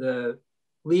 the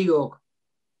legal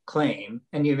claim,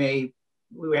 and we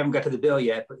haven't got to the bill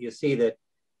yet, but you'll see that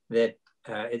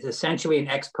it's essentially an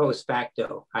ex post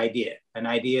facto idea, an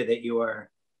idea that you are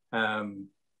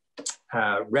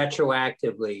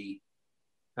retroactively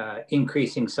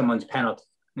increasing someone's penalty.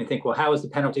 And you think, well, how is the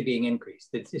penalty being increased?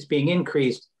 It's being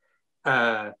increased,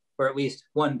 or at least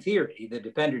one theory, the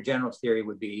Defender General's theory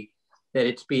would be that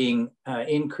it's being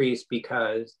increased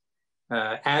because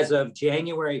as of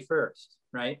January 1st,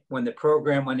 right, when the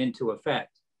program went into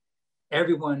effect,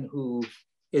 everyone who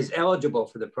is eligible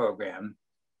for the program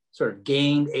sort of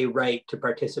gained a right to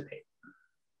participate.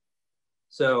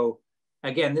 So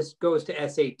again, this goes to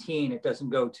S.18, it doesn't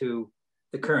go to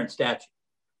the current statute.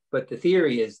 But the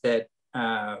theory is that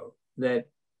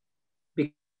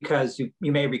because you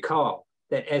may recall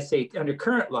that S.18, under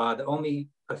current law, the only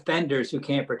offenders who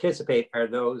can't participate are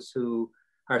those who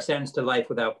are sentenced to life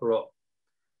without parole.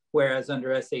 Whereas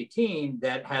under S.18,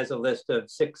 that has a list of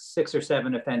six or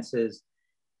seven offenses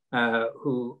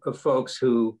of folks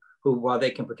who, while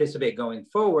they can participate going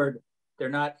forward, they're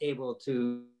not able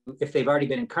to, if they've already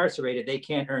been incarcerated, they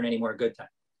can't earn any more good time.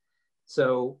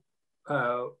 So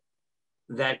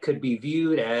that could be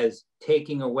viewed as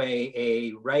taking away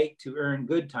a right to earn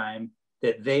good time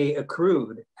that they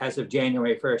accrued as of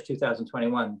January 1st,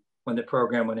 2021, when the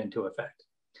program went into effect.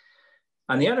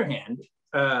 On the other hand,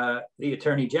 the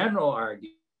Attorney General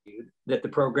argued that the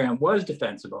program was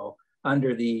defensible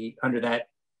under that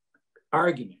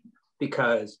argument,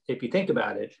 because if you think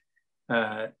about it,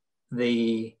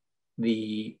 the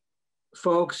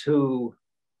folks who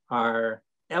are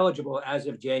eligible as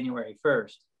of January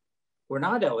 1st were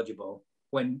not eligible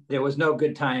when there was no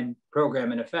good time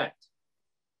program in effect,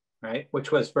 right?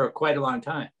 Which was for quite a long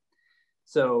time.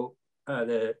 So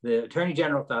the Attorney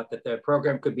General thought that the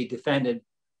program could be defended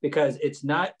because it's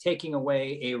not taking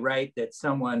away a right that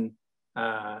someone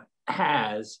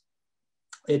has,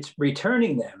 it's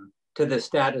returning them to the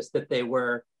status that they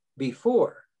were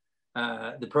before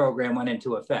the program went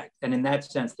into effect. And in that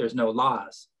sense, there's no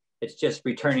loss. It's just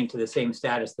returning to the same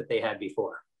status that they had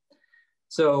before.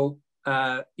 So,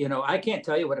 I can't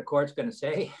tell you what a court's going to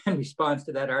say in response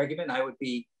to that argument. I would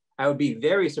be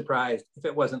very surprised if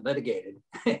it wasn't litigated.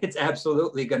 It's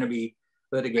absolutely going to be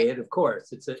litigated, of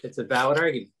course. It's a valid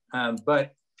argument.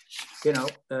 But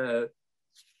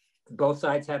both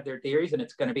sides have their theories, and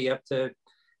it's going to be up to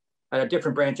a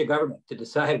different branch of government to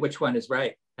decide which one is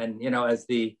right. And as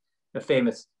the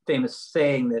famous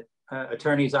saying that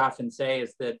attorneys often say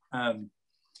is that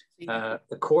the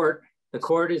court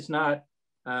is not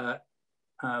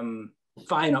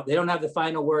final. They don't have the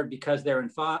final word because they're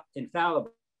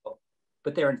infallible,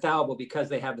 but they're infallible because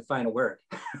they have the final word.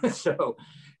 So,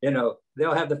 they'll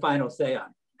have the final say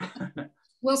on it.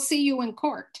 We'll see you in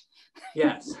court.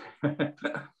 Yes.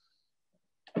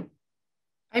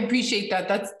 I appreciate that.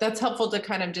 That's helpful to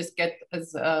kind of just get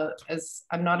as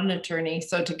I'm not an attorney,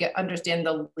 so to understand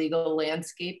the legal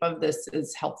landscape of this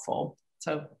is helpful.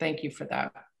 So thank you for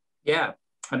that. Yeah,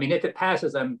 I mean, if it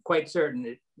passes, I'm quite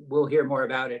certain we'll hear more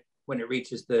about it when it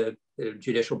reaches the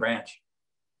judicial branch.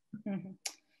 Mm-hmm.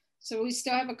 So we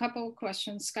still have a couple of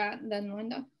questions, Scott, and then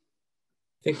Linda. I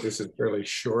think this is fairly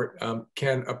short.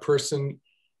 Can a person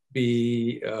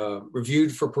be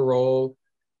reviewed for parole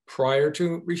prior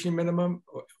to reaching minimum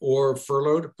or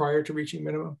furloughed prior to reaching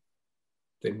minimum?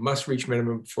 They must reach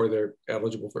minimum before they're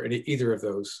eligible for either of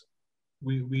those.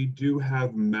 We do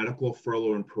have medical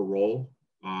furlough and parole.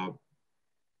 And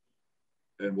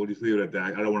we'll just leave it at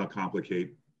that. I don't want to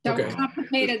complicate. Don't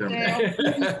complicate it, Dale.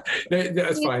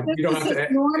 That's fine. You don't have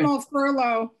to. Normal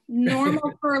furlough,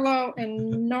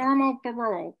 and normal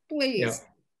parole, please. Yeah.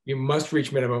 You must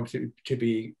reach minimum to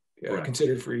be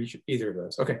considered for either of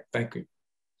those. Okay, thank you.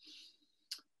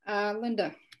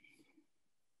 Linda.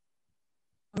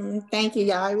 Thank you.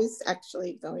 Yeah, I was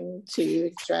actually going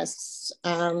to address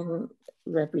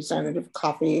Representative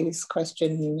Coffey's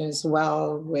question as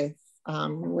well with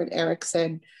what Eric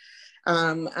said.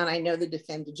 And I know the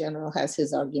Defender General has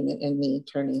his argument and the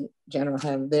Attorney General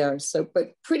have theirs. So,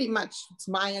 but pretty much it's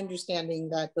my understanding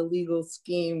that the legal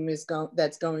scheme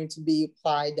that's going to be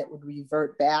applied that would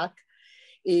revert back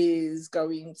is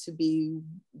going to be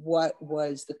what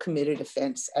was the committed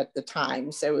offense at the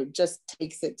time. So it just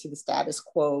takes it to the status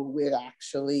quo with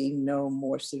actually no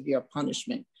more severe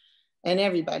punishment. And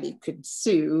everybody could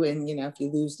sue, and if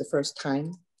you lose the first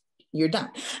time, you're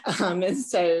done. And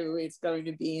so it's going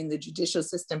to be in the judicial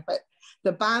system. But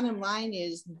the bottom line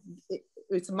is,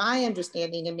 it's my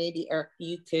understanding, and maybe Eric,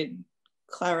 you could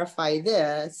clarify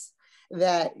this,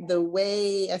 that the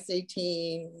way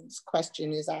S.18's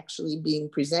question is actually being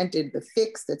presented, the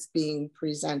fix that's being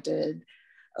presented,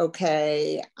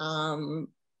 okay,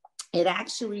 it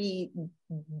actually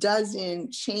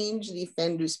doesn't change the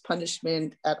offender's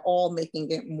punishment at all, making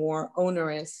it more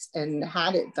onerous. And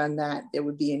had it done that, there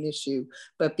would be an issue.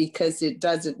 But because it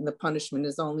doesn't, and the punishment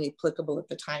is only applicable at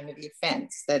the time of the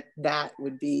offense, that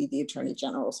would be the Attorney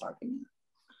General's argument.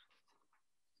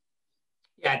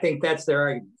 Yeah, I think that's their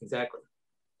argument, exactly.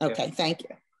 Okay, yeah. Thank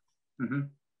you. Mm-hmm.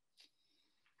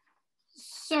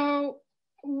 So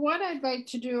what I'd like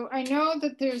to do, I know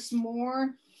that there's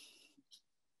more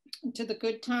to the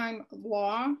good time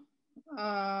law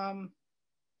that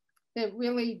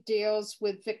really deals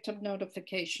with victim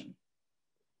notification,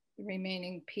 the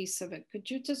remaining piece of it. Could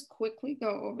you just quickly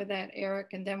go over that,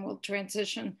 Eric, and then we'll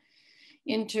transition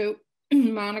into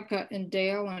Monica and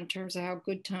Dale in terms of how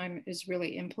good time is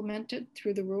really implemented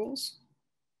through the rules?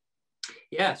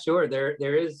 Yeah, sure. There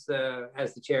is,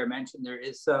 as the chair mentioned, there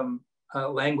is some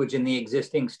language in the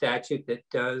existing statute that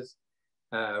does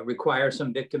require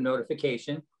some victim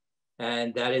notification.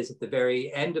 And that is at the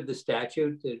very end of the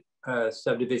statute,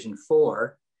 subdivision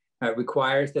 4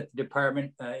 requires that the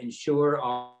department ensure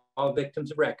all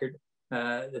victims of record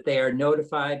that they are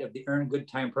notified of the Earned Good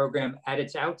Time program at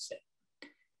its outset,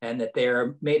 and that they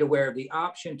are made aware of the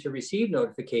option to receive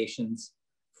notifications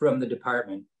from the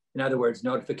department. In other words,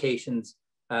 notifications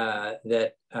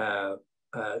that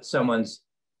someone's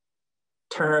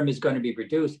term is going to be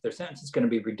reduced, their sentence is going to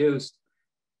be reduced,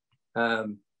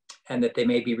 and that they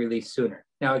may be released sooner.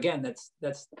 Now, again,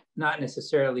 that's not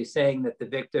necessarily saying that the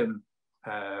victim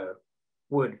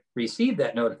would receive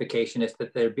that notification. It's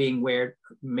that they're being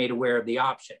made aware of the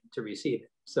option to receive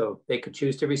it. So they could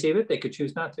choose to receive it, they could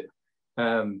choose not to.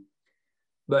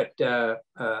 But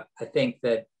I think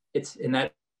that it's in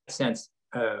that sense,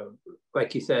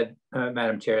 like you said,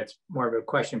 Madam Chair, it's more of a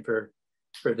question for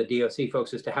the DOC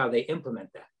folks as to how they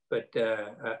implement that. But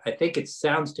I think it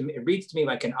reads to me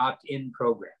like an opt-in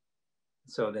program,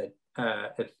 so that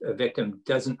if a victim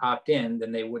doesn't opt in,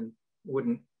 then they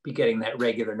wouldn't be getting that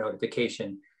regular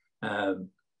notification, as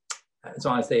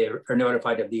long as they are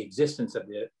notified of the existence of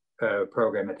the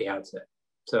program at the outset.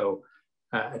 So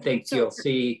I think you'll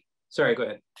see, sorry, go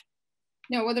ahead.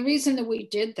 No, well, the reason that we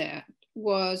did that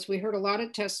was we heard a lot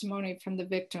of testimony from the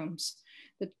victims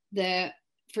that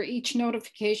for each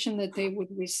notification that they would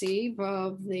receive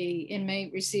of the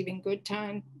inmate receiving good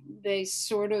time, they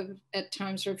sort of at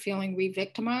times were feeling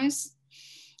re-victimized.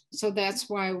 So that's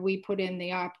why we put in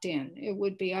the opt-in. It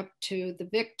would be up to the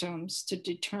victims to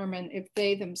determine if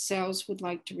they themselves would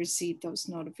like to receive those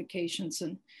notifications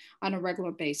on a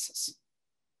regular basis.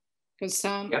 Because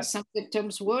some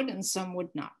victims would and some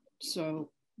would not.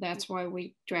 So that's why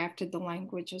we drafted the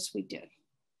language as we did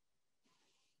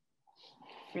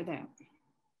for that.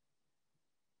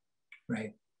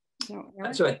 Right.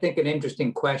 So I think an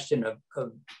interesting question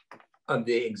of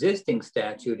the existing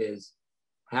statute is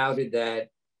how did that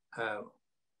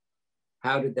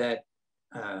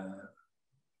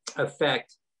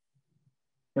affect,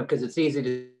 because it's easy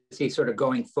to see sort of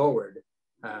going forward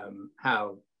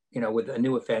how, with a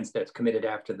new offense that's committed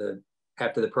after the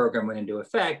program went into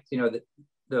effect, that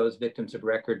those victims of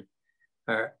record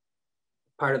are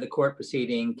part of the court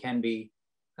proceeding, can be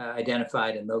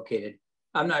identified and located.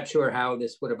 I'm not sure how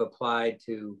this would have applied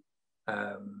to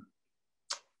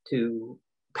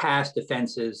past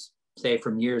offenses, say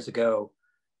from years ago.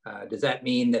 Does that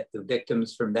mean that the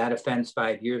victims from that offense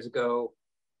 5 years ago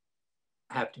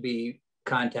have to be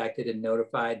contacted and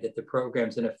notified that the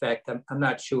program's in effect? I'm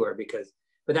not sure,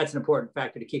 but that's an important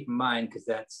factor to keep in mind, because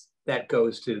that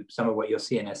goes to some of what you'll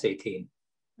see in S.18.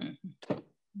 Mm-hmm.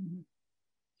 Mm-hmm.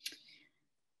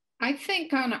 I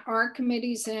think on our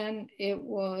committee's end, it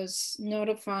was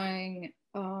notifying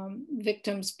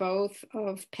victims both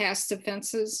of past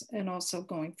offenses and also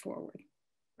going forward.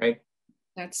 Right.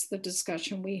 That's the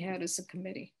discussion we had as a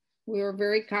committee. We were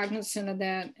very cognizant of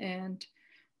that, and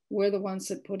we're the ones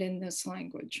that put in this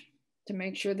language to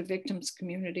make sure the victims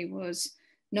community was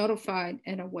notified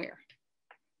and aware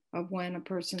of when a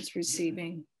person's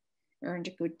receiving earned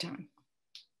a good time.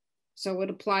 So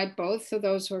it applied both to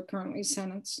those who are currently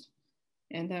sentenced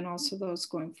and then also those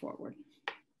going forward.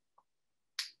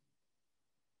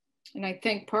 And I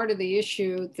think part of the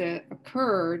issue that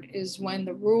occurred is when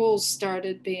the rules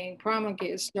started being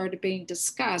promulgated, started being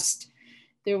discussed,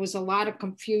 there was a lot of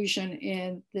confusion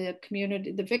in the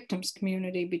community, the victims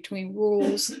community, between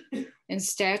rules and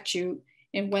statute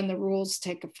and when the rules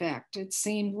take effect. It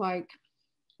seemed like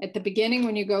at the beginning,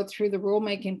 when you go through the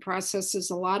rulemaking process,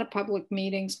 there's a lot of public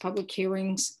meetings, public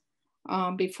hearings,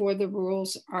 before the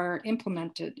rules are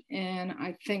implemented. And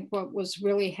I think what was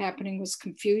really happening was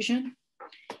confusion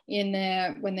in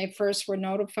that when they first were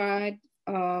notified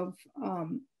of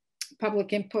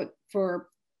public input for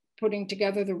putting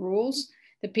together the rules,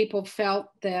 the people felt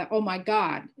that, oh my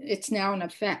God, it's now in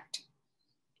effect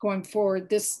going forward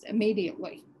this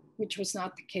immediately, which was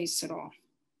not the case at all.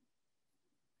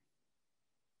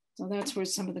 So that's where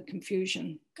some of the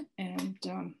confusion and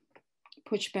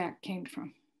pushback came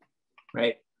from.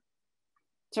 Right.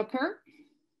 So Kurt?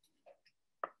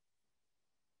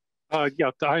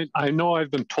 Yeah, I know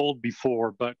I've been told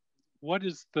before, but what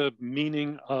is the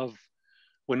meaning of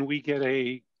when we get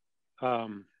a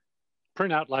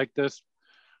printout like this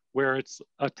where it's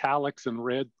italics and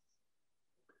red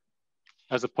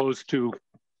as opposed to,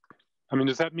 I mean,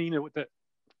 does that mean it,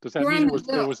 does that mean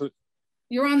there was a...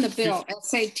 You're on the bill,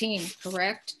 S.18,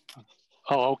 correct?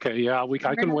 Oh, okay, yeah,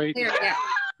 I can wait.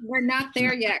 We're not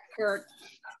there yet, Kurt.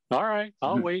 All right,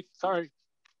 I'll wait, sorry.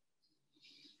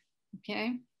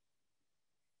 Okay.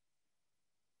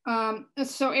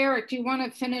 So Eric, do you want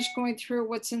to finish going through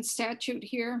what's in statute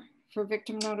here for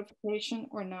victim notification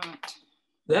or not?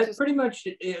 That's pretty much,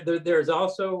 there's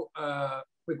also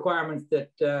requirements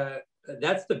that,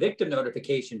 that's the victim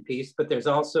notification piece, but there's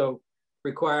also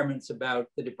requirements about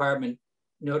the department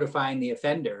notifying the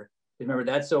offender. Remember,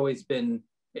 that's always been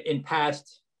in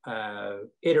past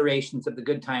iterations of the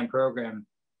Good Time program.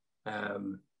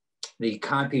 The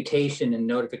computation and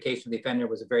notification of the offender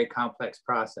was a very complex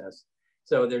process.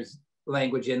 So there's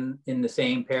language in the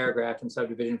same paragraph in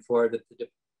subdivision 4 that the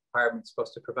department's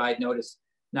supposed to provide notice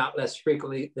not less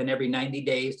frequently than every 90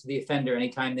 days to the offender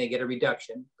anytime they get a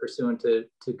reduction pursuant to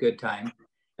Good Time.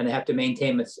 And they have to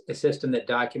maintain a system that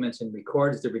documents and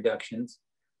records the reductions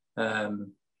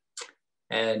and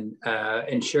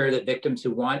ensure that victims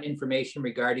who want information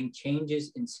regarding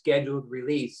changes in scheduled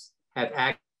release have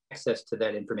access to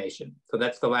that information. So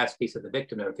that's the last piece of the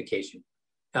victim notification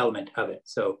element of it.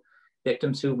 So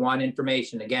victims who want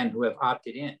information, again, who have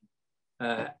opted in,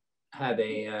 have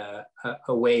a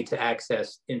way to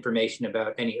access information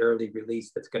about any early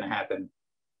release that's going to happen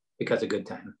because of Good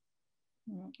Time.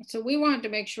 So we wanted to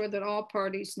make sure that all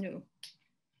parties knew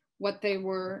what they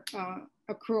were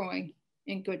accruing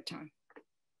in Good Time.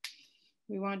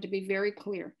 We wanted to be very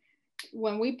clear.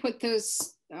 When we put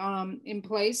this in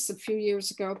place a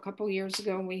couple years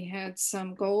ago, we had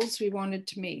some goals we wanted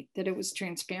to meet, that it was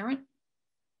transparent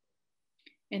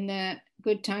and that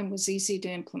Good Time was easy to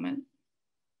implement.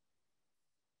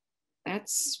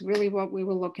 That's really what we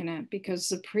were looking at, because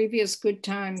the previous Good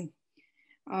Time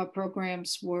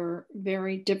programs were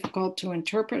very difficult to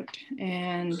interpret,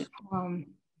 and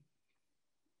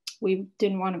we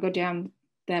didn't want to go down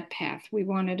that path. We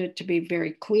wanted it to be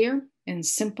very clear and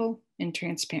simple and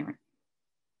transparent.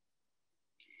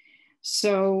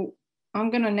 So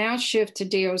I'm going to now shift to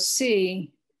DOC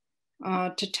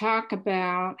to talk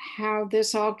about how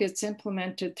this all gets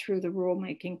implemented through the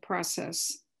rulemaking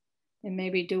process, and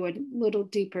maybe do a little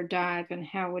deeper dive in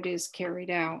how it is carried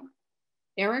out.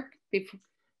 Eric?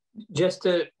 Just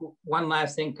one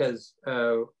last thing, because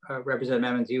Representative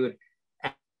Emmons, you would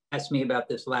ask me about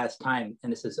this last time,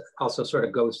 and this is also sort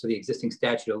of goes to the existing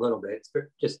statute a little bit,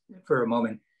 just for a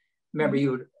moment. Remember,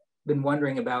 you had been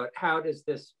wondering about how does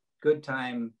this Good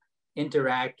Time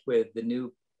interact with the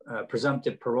new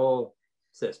presumptive parole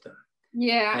system?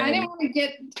 Yeah, and I didn't want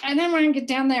to get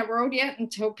down that road yet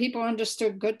until people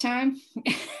understood Good Time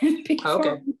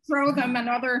before we throw them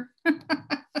another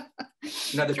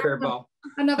curveball.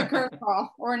 Another curveball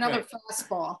or another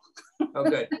fastball. Oh,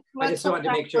 good. I just wanted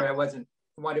to make sure I wasn't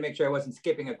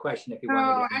skipping a question if you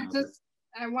wanted to.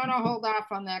 I want to hold off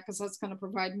on that because that's going to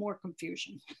provide more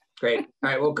confusion. Great. All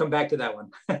right, we'll come back to that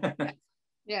one.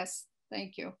 Yes,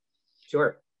 thank you.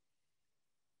 Sure.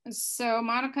 So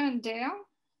Monica and Dale.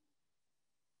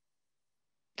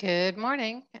 Good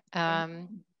morning.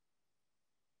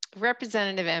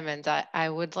 Representative Emmons, I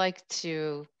would like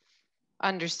to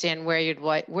understand where you'd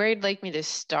like me to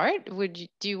start.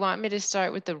 Do you want me to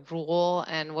start with the rule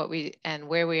and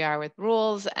where we are with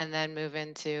rules, and then move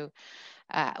into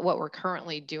what we're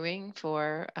currently doing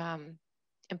for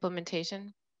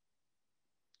implementation?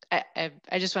 I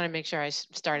just want to make sure I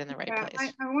start in the right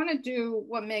place. I want to do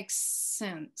what makes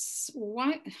sense.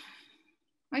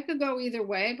 I could go either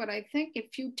way, but I think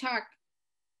if you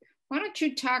why don't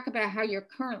you talk about how you're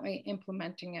currently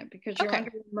implementing it, because you're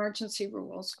under emergency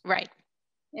rules. Right.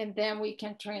 And then we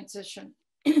can transition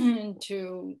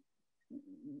into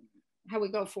how we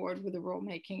go forward with the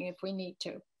rulemaking if we need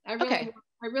to. I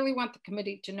really want the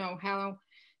committee to know how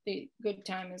the Good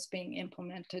Time is being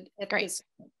implemented at this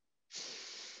point.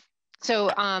 So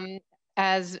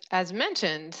As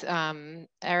mentioned,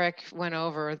 Eric went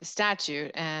over the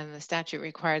statute, and the statute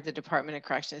required the Department of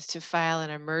Corrections to file an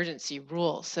emergency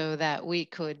rule so that we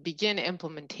could begin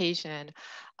implementation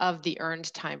of the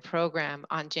Earned Time program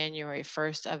on January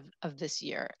 1st of this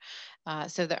year.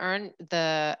 So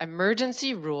the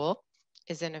emergency rule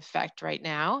is in effect right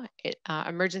now.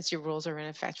 Emergency rules are in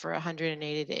effect for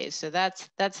 180 days. So that's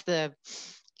the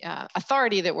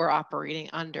authority that we're operating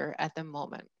under at the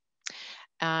moment.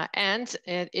 And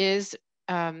it is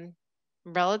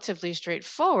relatively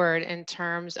straightforward in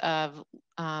terms of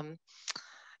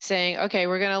saying, okay,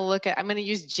 we're going to look at, I'm going to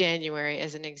use January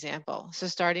as an example. So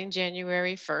starting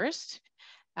January 1st,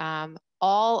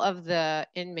 all of the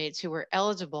inmates who were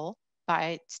eligible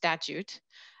by statute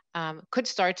could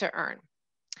start to earn.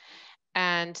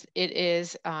 And it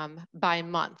is by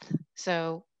month.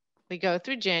 So we go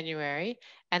through January,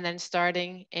 and then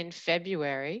starting in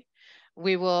February,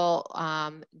 we will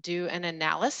do an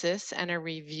analysis and a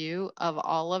review of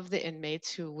all of the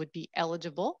inmates who would be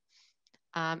eligible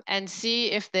and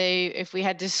see if we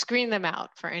had to screen them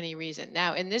out for any reason.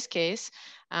 Now, in this case,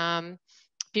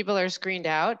 people are screened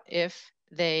out if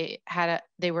they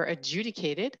were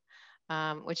adjudicated,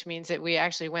 which means that we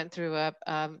actually went through a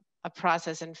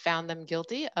process and found them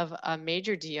guilty of a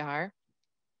major DR,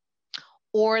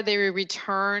 or they were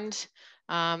returned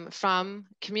from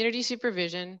community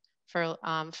supervision for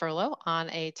furlough on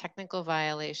a technical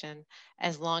violation,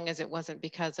 as long as it wasn't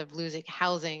because of losing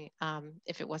housing,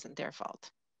 if it wasn't their fault.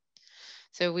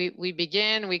 So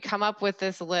we come up with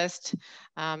this list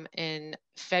in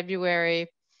February,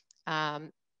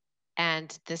 and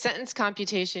the sentence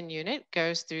computation unit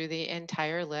goes through the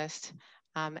entire list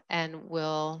and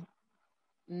will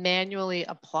manually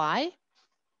apply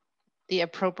the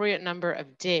appropriate number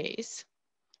of days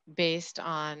based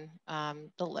on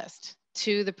the list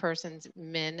to the person's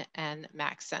min and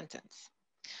max sentence.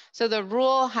 So the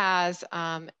rule has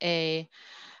a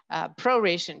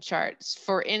proration chart.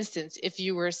 For instance, if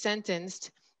you were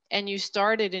sentenced and you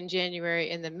started in January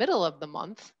in the middle of the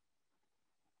month,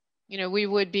 we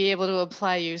would be able to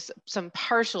apply you some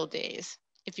partial days.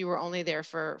 If you were only there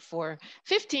for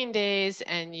 15 days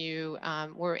and you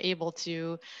were able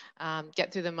to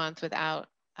get through the month without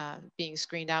being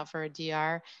screened out for a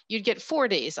DR, you'd get 4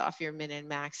 days off your min and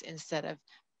max instead of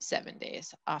 7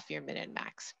 days off your min and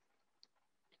max.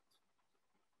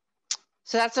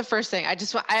 So that's the first thing.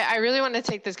 I really want to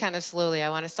take this kind of slowly. I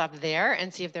want to stop there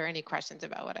and see if there are any questions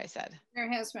about what I said.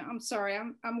 There has been. I'm sorry.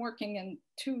 I'm working in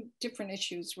 2 different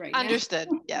issues right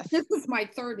Understood. now. Yes. This is my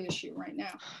 3rd issue right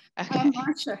now. Okay.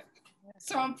 Marsha.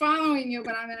 So I'm following you,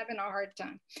 but I'm having a hard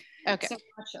time. Okay. So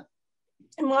Marsha.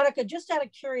 And Monica, just out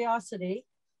of curiosity,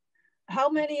 how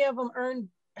many of them earned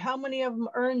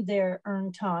their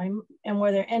earned time, and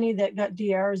were there any that got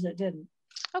DRs that didn't?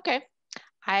 Okay.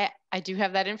 I do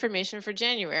have that information for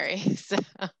January. So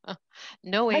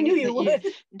knowing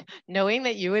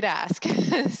that you would ask.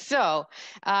 So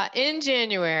in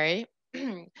January,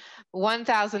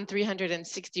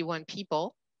 1,361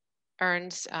 people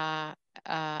earned an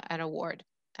award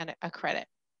and a credit.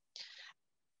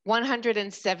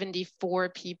 174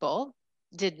 people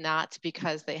did not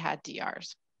because they had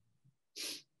DRs.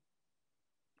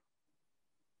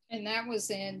 And that was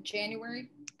in January?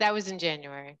 That was in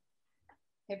January.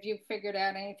 Have you figured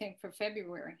out anything for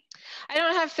February? I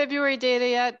don't have February data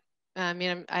yet. I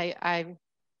mean,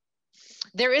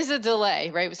 there is a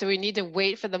delay, right? So we need to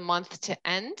wait for the month to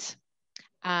end.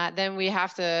 Then we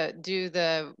have to do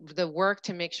the work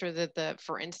to make sure that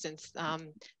for instance,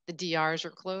 the DRs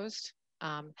are closed.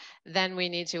 Then we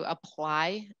need to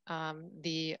apply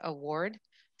the award.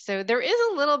 So there is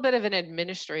a little bit of an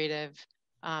administrative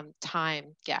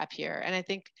time gap here. And I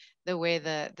think the way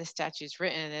the statute's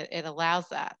written, it allows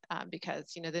that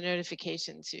because, the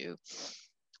notification to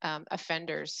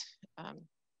offenders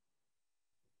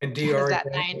and DR that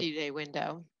 90-day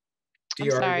window. DR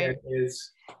I'm sorry.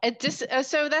 Is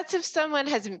so that's if someone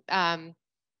has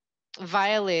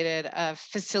violated a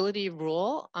facility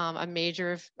rule, a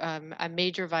major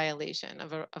violation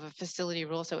of a facility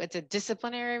rule. So it's a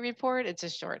disciplinary report. It's a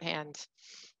shorthand.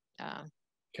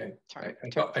 Okay. I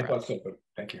thought so, but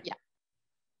thank you. Yeah.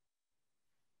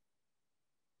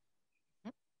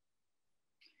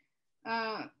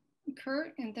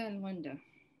 Kurt and then Linda.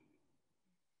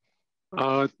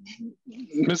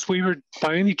 Ms. Weaver,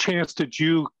 by any chance, did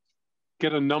you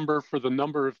get a number for the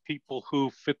number of people who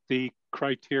fit the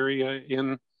criteria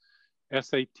in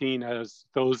S.18 as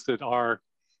those that are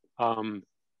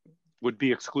would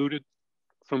be excluded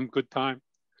from good time?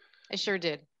 I sure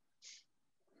did.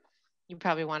 You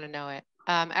probably want to know it.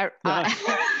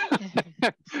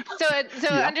 So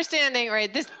Yeah. understanding,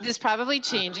 right, this probably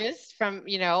changes from,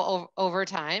 over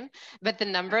time, but the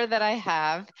number that I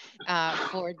have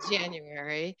for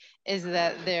January is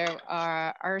that there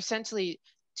are essentially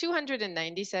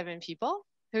 297 people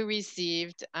who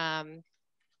received an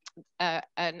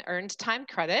earned time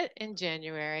credit in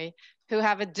January who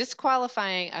have a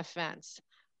disqualifying offense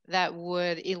that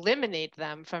would eliminate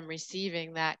them from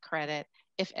receiving that credit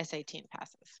if S.18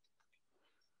 passes.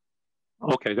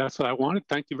 Okay, that's what I wanted.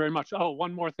 Thank you very much. Oh,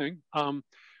 one more thing.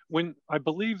 When I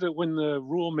believe that when the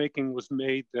rulemaking was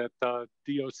made that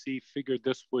DOC figured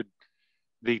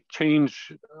the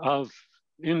change of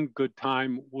in good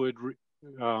time would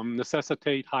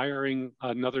necessitate hiring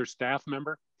another staff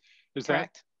member. Is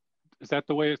Correct. that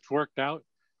the way it's worked out?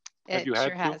 It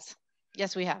sure has.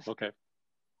 Yes, we have. Okay.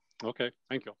 Okay,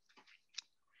 thank you.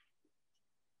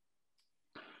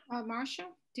 Marcia,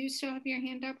 do you still have your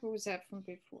hand up, or was that from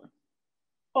before?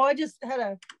 Oh, I just had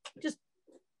a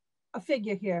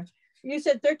figure here. You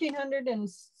said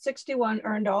 1,361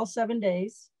 earned all 7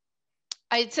 days.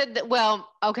 I said that, well,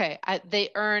 okay, they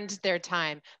earned their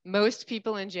time. Most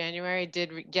people in January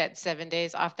did get 7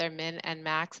 days off their min and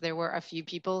max. There were a few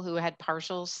people who had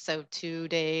partials, so 2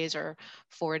 days or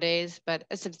 4 days, but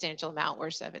a substantial amount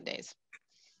were 7 days.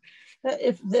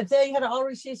 If they had all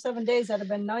received 7 days, that'd have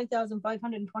been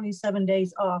 9,527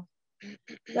 days off.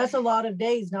 That's a lot of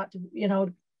days not to,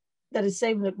 that is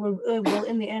saving, that will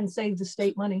in the end save the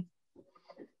state money.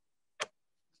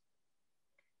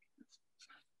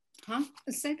 Huh?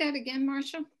 Say that again,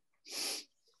 Marcia.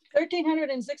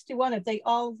 1,361, if they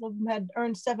all of them had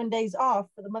earned 7 days off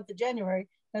for the month of January,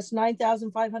 that's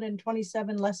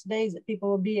 9,527 less days that people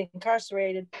will be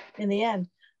incarcerated in the end.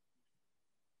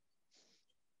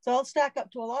 So it'll stack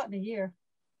up to a lot in a year.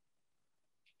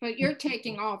 But you're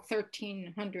taking all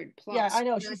 1,300 plus. Yeah, I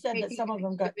know. She said that some of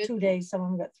them got 2 days, some of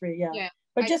them got 3. Yeah.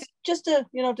 But just to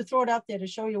to throw it out there to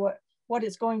show you what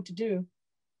it's going to do.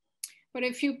 But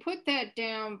if you put that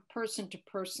down person to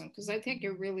person, because I think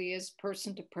it really is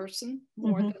person to person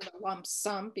more than a lump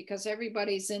sum, because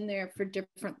everybody's in there for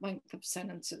different length of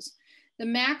sentences. The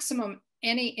maximum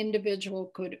any individual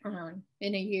could earn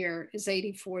in a year is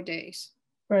 84 days.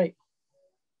 Right.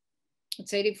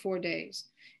 It's 84 days.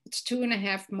 It's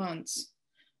 2.5 months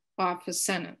off a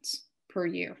sentence per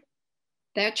year.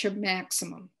 That's your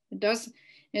maximum. It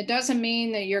doesn't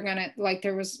mean that you're gonna, like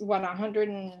there was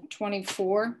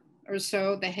 124 or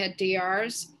so that had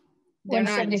DRs. They're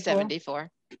 174.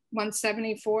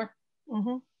 174.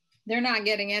 They're not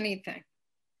getting anything.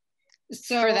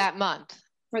 So for that month.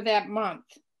 For that month.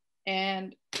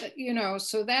 And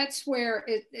so that's where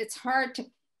it's hard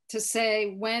to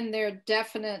say when their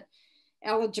definite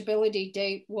eligibility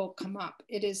date will come up.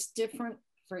 It is different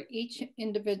for each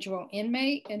individual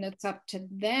inmate, and it's up to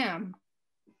them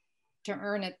to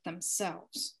earn it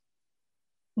themselves.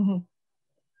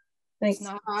 It's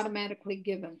not automatically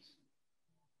given,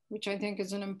 which I think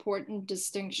is an important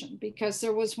distinction, because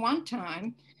there was one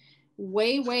time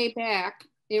way back,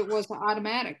 it was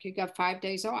automatic. You got 5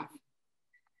 days off,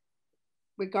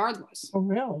 regardless. Oh,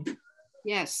 really?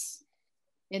 Yes.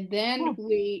 And then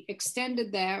we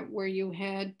extended that where you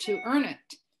had to earn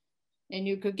it, and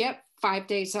you could get 5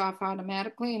 days off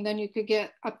automatically, and then you could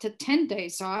get up to 10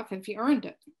 days off if you earned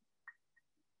it.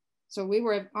 So we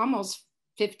were at almost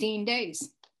 15 days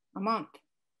a month.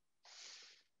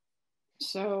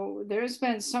 So there's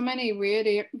been so many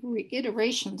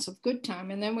reiterations of good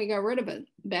time, and then we got rid of it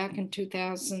back in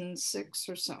 2006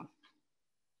 or so.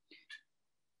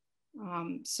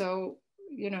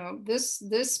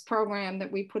 This program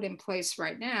that we put in place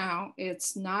right now,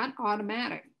 it's not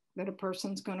automatic that a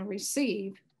person's going to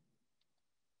receive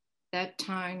that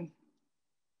time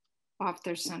off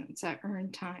their sentence, that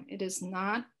earned time. It is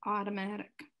not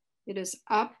automatic. It is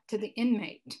up to the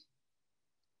inmate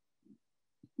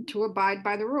to abide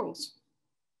by the rules.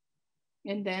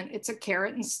 And then it's a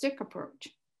carrot and stick approach.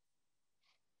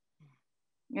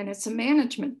 And it's a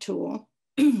management tool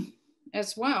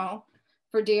as well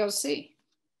for DOC,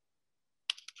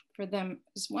 for them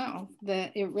as well,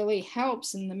 that it really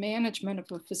helps in the management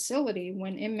of a facility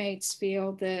when inmates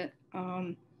feel that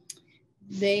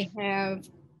they have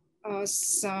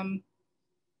some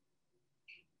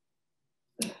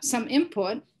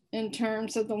input in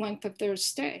terms of the length of their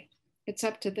stay. It's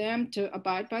up to them to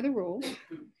abide by the rules.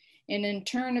 And in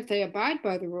turn, if they abide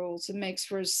by the rules, it makes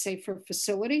for a safer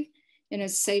facility, and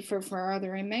it's safer for our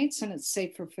other inmates, and it's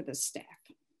safer for the staff.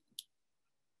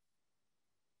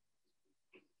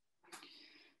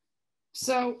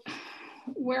 So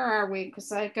where are we?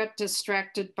 Because I got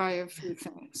distracted by a few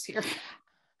things here.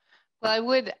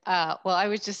 Well, I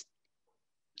was just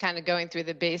kind of going through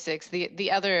the basics.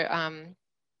 The other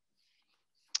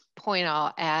point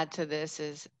I'll add to this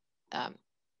is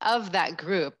of that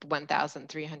group,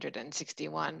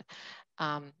 1,361,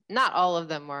 not all of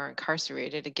them were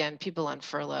incarcerated. Again, people on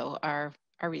furlough are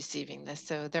receiving this.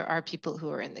 So there are people who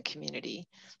are in the community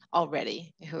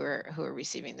already who are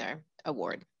receiving their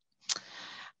award.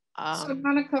 So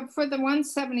Monica, for the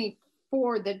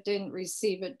 174 that didn't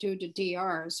receive it due to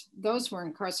DRs, those were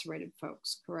incarcerated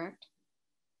folks, correct?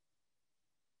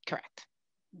 Correct.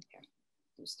 Okay,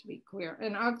 just to be clear.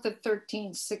 And of the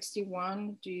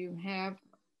 1,361, do you have,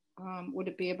 would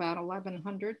it be about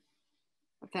 1,100,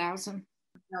 1,000,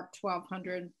 about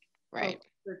 1,200, right?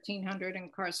 1,300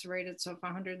 incarcerated. So if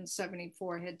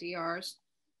 174 had DRs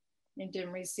and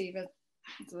didn't receive it,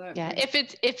 so yeah. If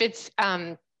it's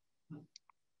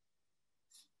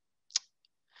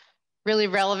really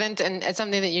relevant and it's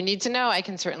something that you need to know, I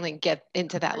can certainly get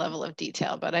into that level of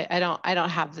detail, but I don't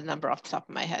have the number off the top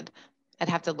of my head. I'd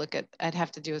have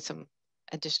to do some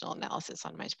additional analysis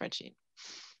on my spreadsheet.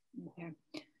 Okay.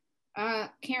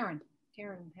 Karen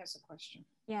has a question.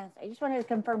 Yes, I just wanted to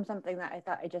confirm something that I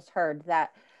thought I just heard,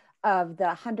 that of the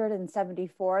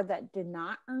 174 that did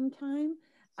not earn time,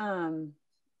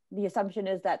 the assumption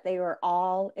is that they were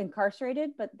all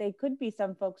incarcerated, but they could be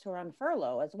some folks who are on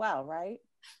furlough as well, right?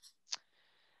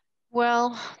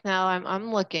 Well, now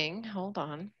I'm looking, hold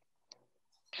on.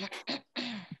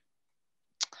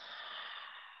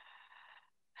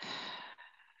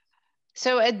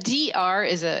 So a DR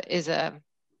is a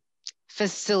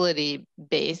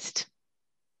facility-based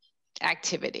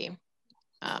activity.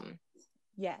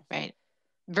 Yes. Right.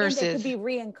 Versus and they could be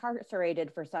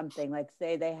reincarcerated for something, like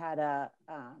say they had a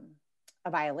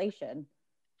violation,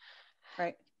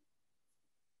 right?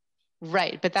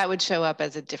 Right, but that would show up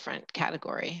as a different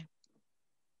category.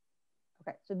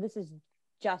 Okay, so this is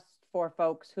just for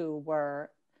folks who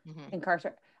were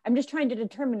incarcerated. I'm just trying to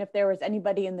determine if there was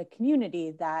anybody in the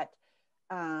community that,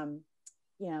 you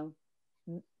know,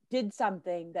 did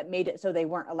something that made it so they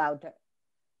weren't allowed to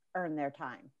earn their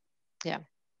time. Yeah,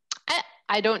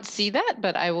 I don't see that,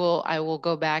 but I will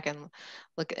go back and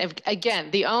look. Again,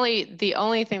 the only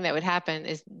thing that would happen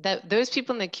is that those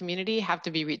people in the community have to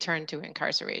be returned to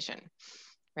incarceration.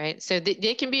 Right, so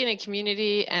they can be in a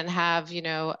community and have, you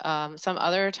know, some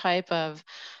other type of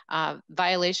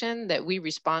violation that we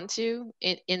respond to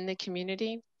in the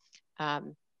community,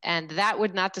 and that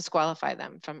would not disqualify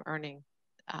them from earning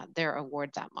their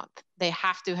award that month. They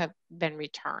have to have been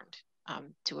returned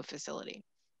to a facility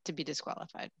to be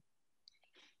disqualified.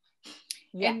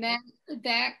 Yeah. And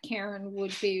that Karen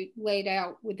would be laid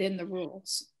out within the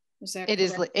rules. Is that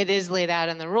correct? It is laid out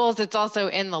in the rules. It's also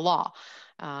in the law.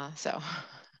 So.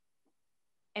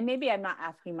 And maybe I'm not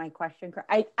asking my question correct.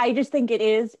 I just think it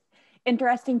is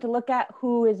interesting to look at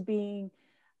who is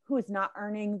not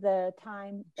earning the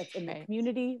time that's in the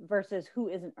community versus who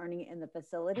isn't earning it in the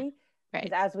facility. Right.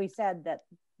 Because as we said, that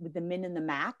with the min and the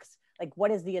max, like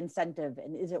what is the incentive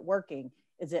and is it working?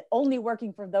 Is it only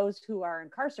working for those who are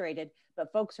incarcerated,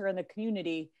 but folks who are in the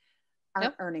community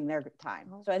aren't earning their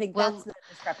time? So I think that's the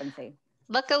discrepancy.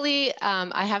 Luckily,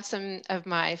 I have some of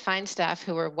my fine staff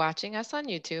who are watching us on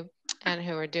YouTube and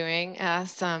who are doing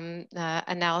some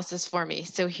analysis for me.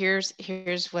 So here's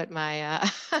what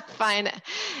my fine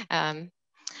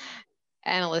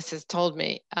analyst has told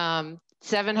me.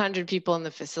 700 people in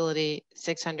the facility,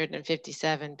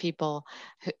 657 people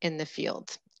in the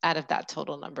field out of that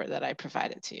total number that I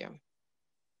provided to you.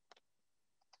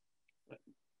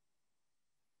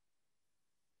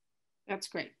 That's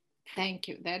great. Thank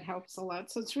you. That helps a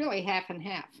lot. So it's really half and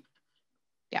half.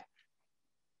 Yeah.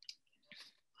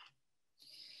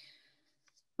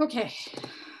 Okay.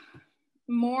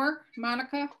 More,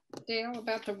 Monica, Dale,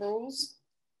 about the rules?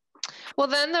 Well,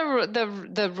 then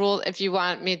the rule, if you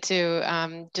want me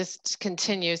to just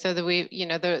continue, so that we, you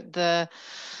know, the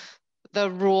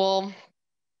rule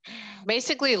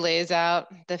basically lays out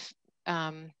the,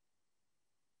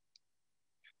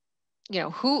 you know,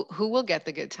 who will get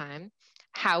the good time,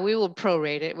 how we will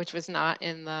prorate it, which was not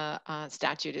in the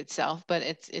statute itself, but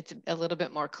it's a little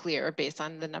bit more clear based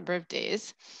on the number of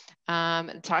days.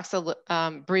 It talks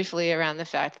briefly around the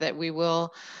fact that we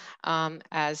will,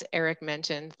 as Eric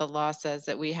mentioned, the law says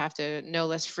that we have to no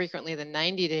less frequently than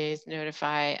 90 days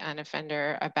notify an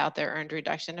offender about their earned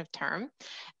reduction of term.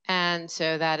 And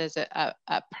so that is a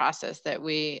process that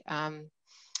we are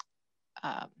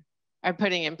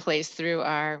putting in place through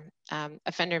our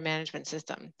offender management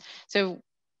system. So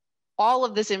all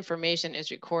of this information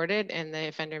is recorded in the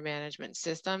offender management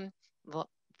system.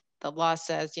 The law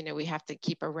says, you know, we have to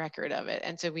keep a record of it.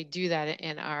 And so we do that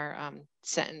in our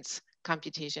sentence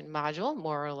computation module,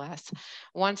 more or less.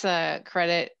 Once a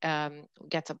credit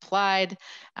gets applied,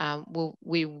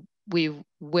 we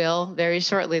will very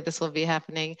shortly, this will be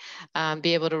happening,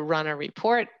 be able to run a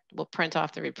report. We'll print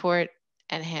off the report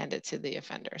and hand it to the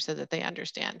offender so that they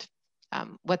understand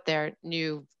what their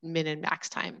new min and max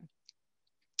time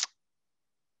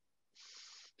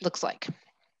looks like.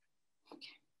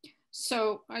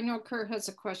 So I know Kurt has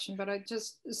a question, but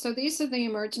so these are the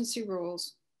emergency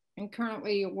rules, and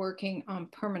currently you're working on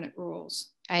permanent rules.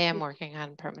 I am working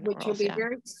on permanent rules, which will be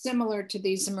very similar to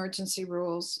these emergency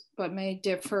rules, but may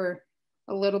differ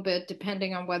a little bit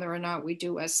depending on whether or not we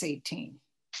do S.18.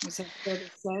 Is that fair to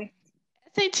say?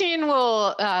 S.18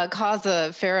 will cause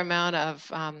a fair amount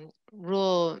of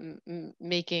rule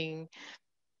making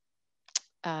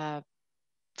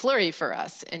flurry for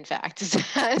us, in fact.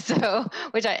 So,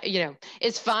 which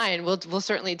it's fine. We'll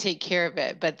certainly take care of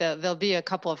it, but there'll be a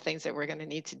couple of things that we're going to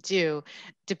need to do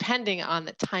depending on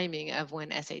the timing of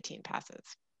when S.18 passes.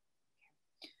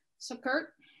 So, Kurt?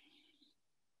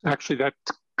 Actually, that's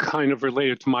kind of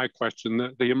related to my question.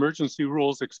 The emergency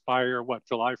rules expire, what,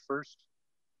 July 1st?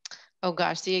 Oh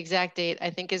gosh, the exact date I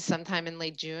think is sometime in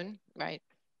late June, right?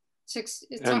 It's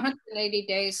 180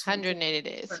 days. 180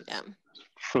 days, yeah.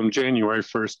 From January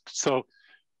 1st. So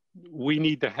we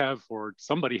need to have, or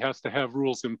somebody has to have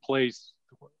rules in place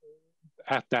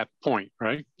at that point,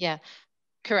 right? Yeah,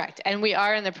 correct. And we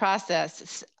are in the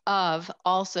process of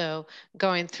also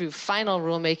going through final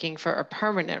rulemaking for a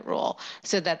permanent rule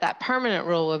so that that permanent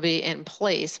rule will be in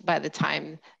place by the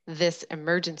time this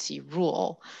emergency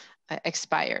rule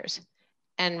expires.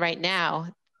 And right now,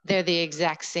 they're the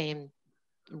exact same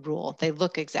rule. They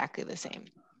look exactly the same.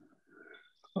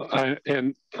 Okay,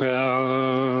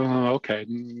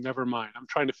 never mind. I'm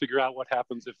trying to figure out what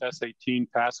happens if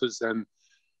S.18 passes and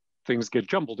things get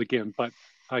jumbled again, but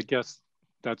I guess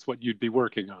that's what you'd be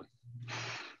working on.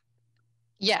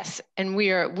 Yes, and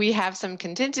we have some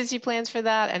contingency plans for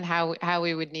that and how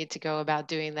we would need to go about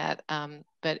doing that,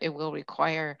 but it will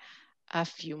require a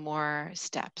few more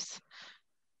steps.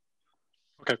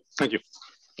 Okay, thank you.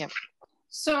 Yep.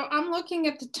 So I'm looking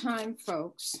at the time,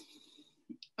 folks.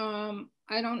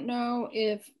 I don't know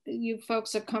if you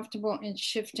folks are comfortable in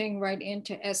shifting right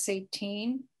into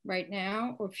S.18 right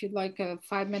now, or if you'd like a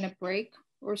 5-minute break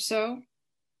or so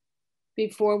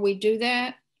before we do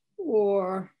that,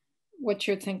 or what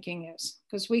your thinking is.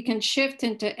 Because we can shift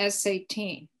into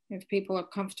S.18 if people are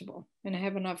comfortable and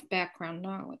have enough background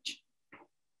knowledge.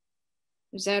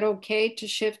 Is that okay to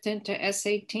shift into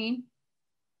S.18?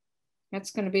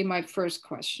 That's going to be my first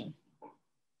question.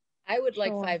 I would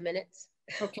like 5 minutes.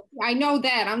 Okay, I know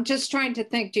that. I'm just trying to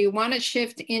think, do you want to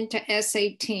shift into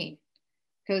S.18?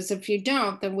 Because if you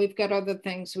don't, then we've got other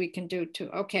things we can do too.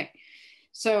 Okay,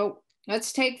 so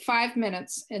let's take 5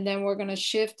 minutes and then we're going to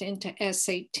shift into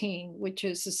S.18, which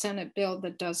is the Senate bill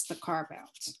that does the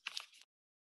carve-outs.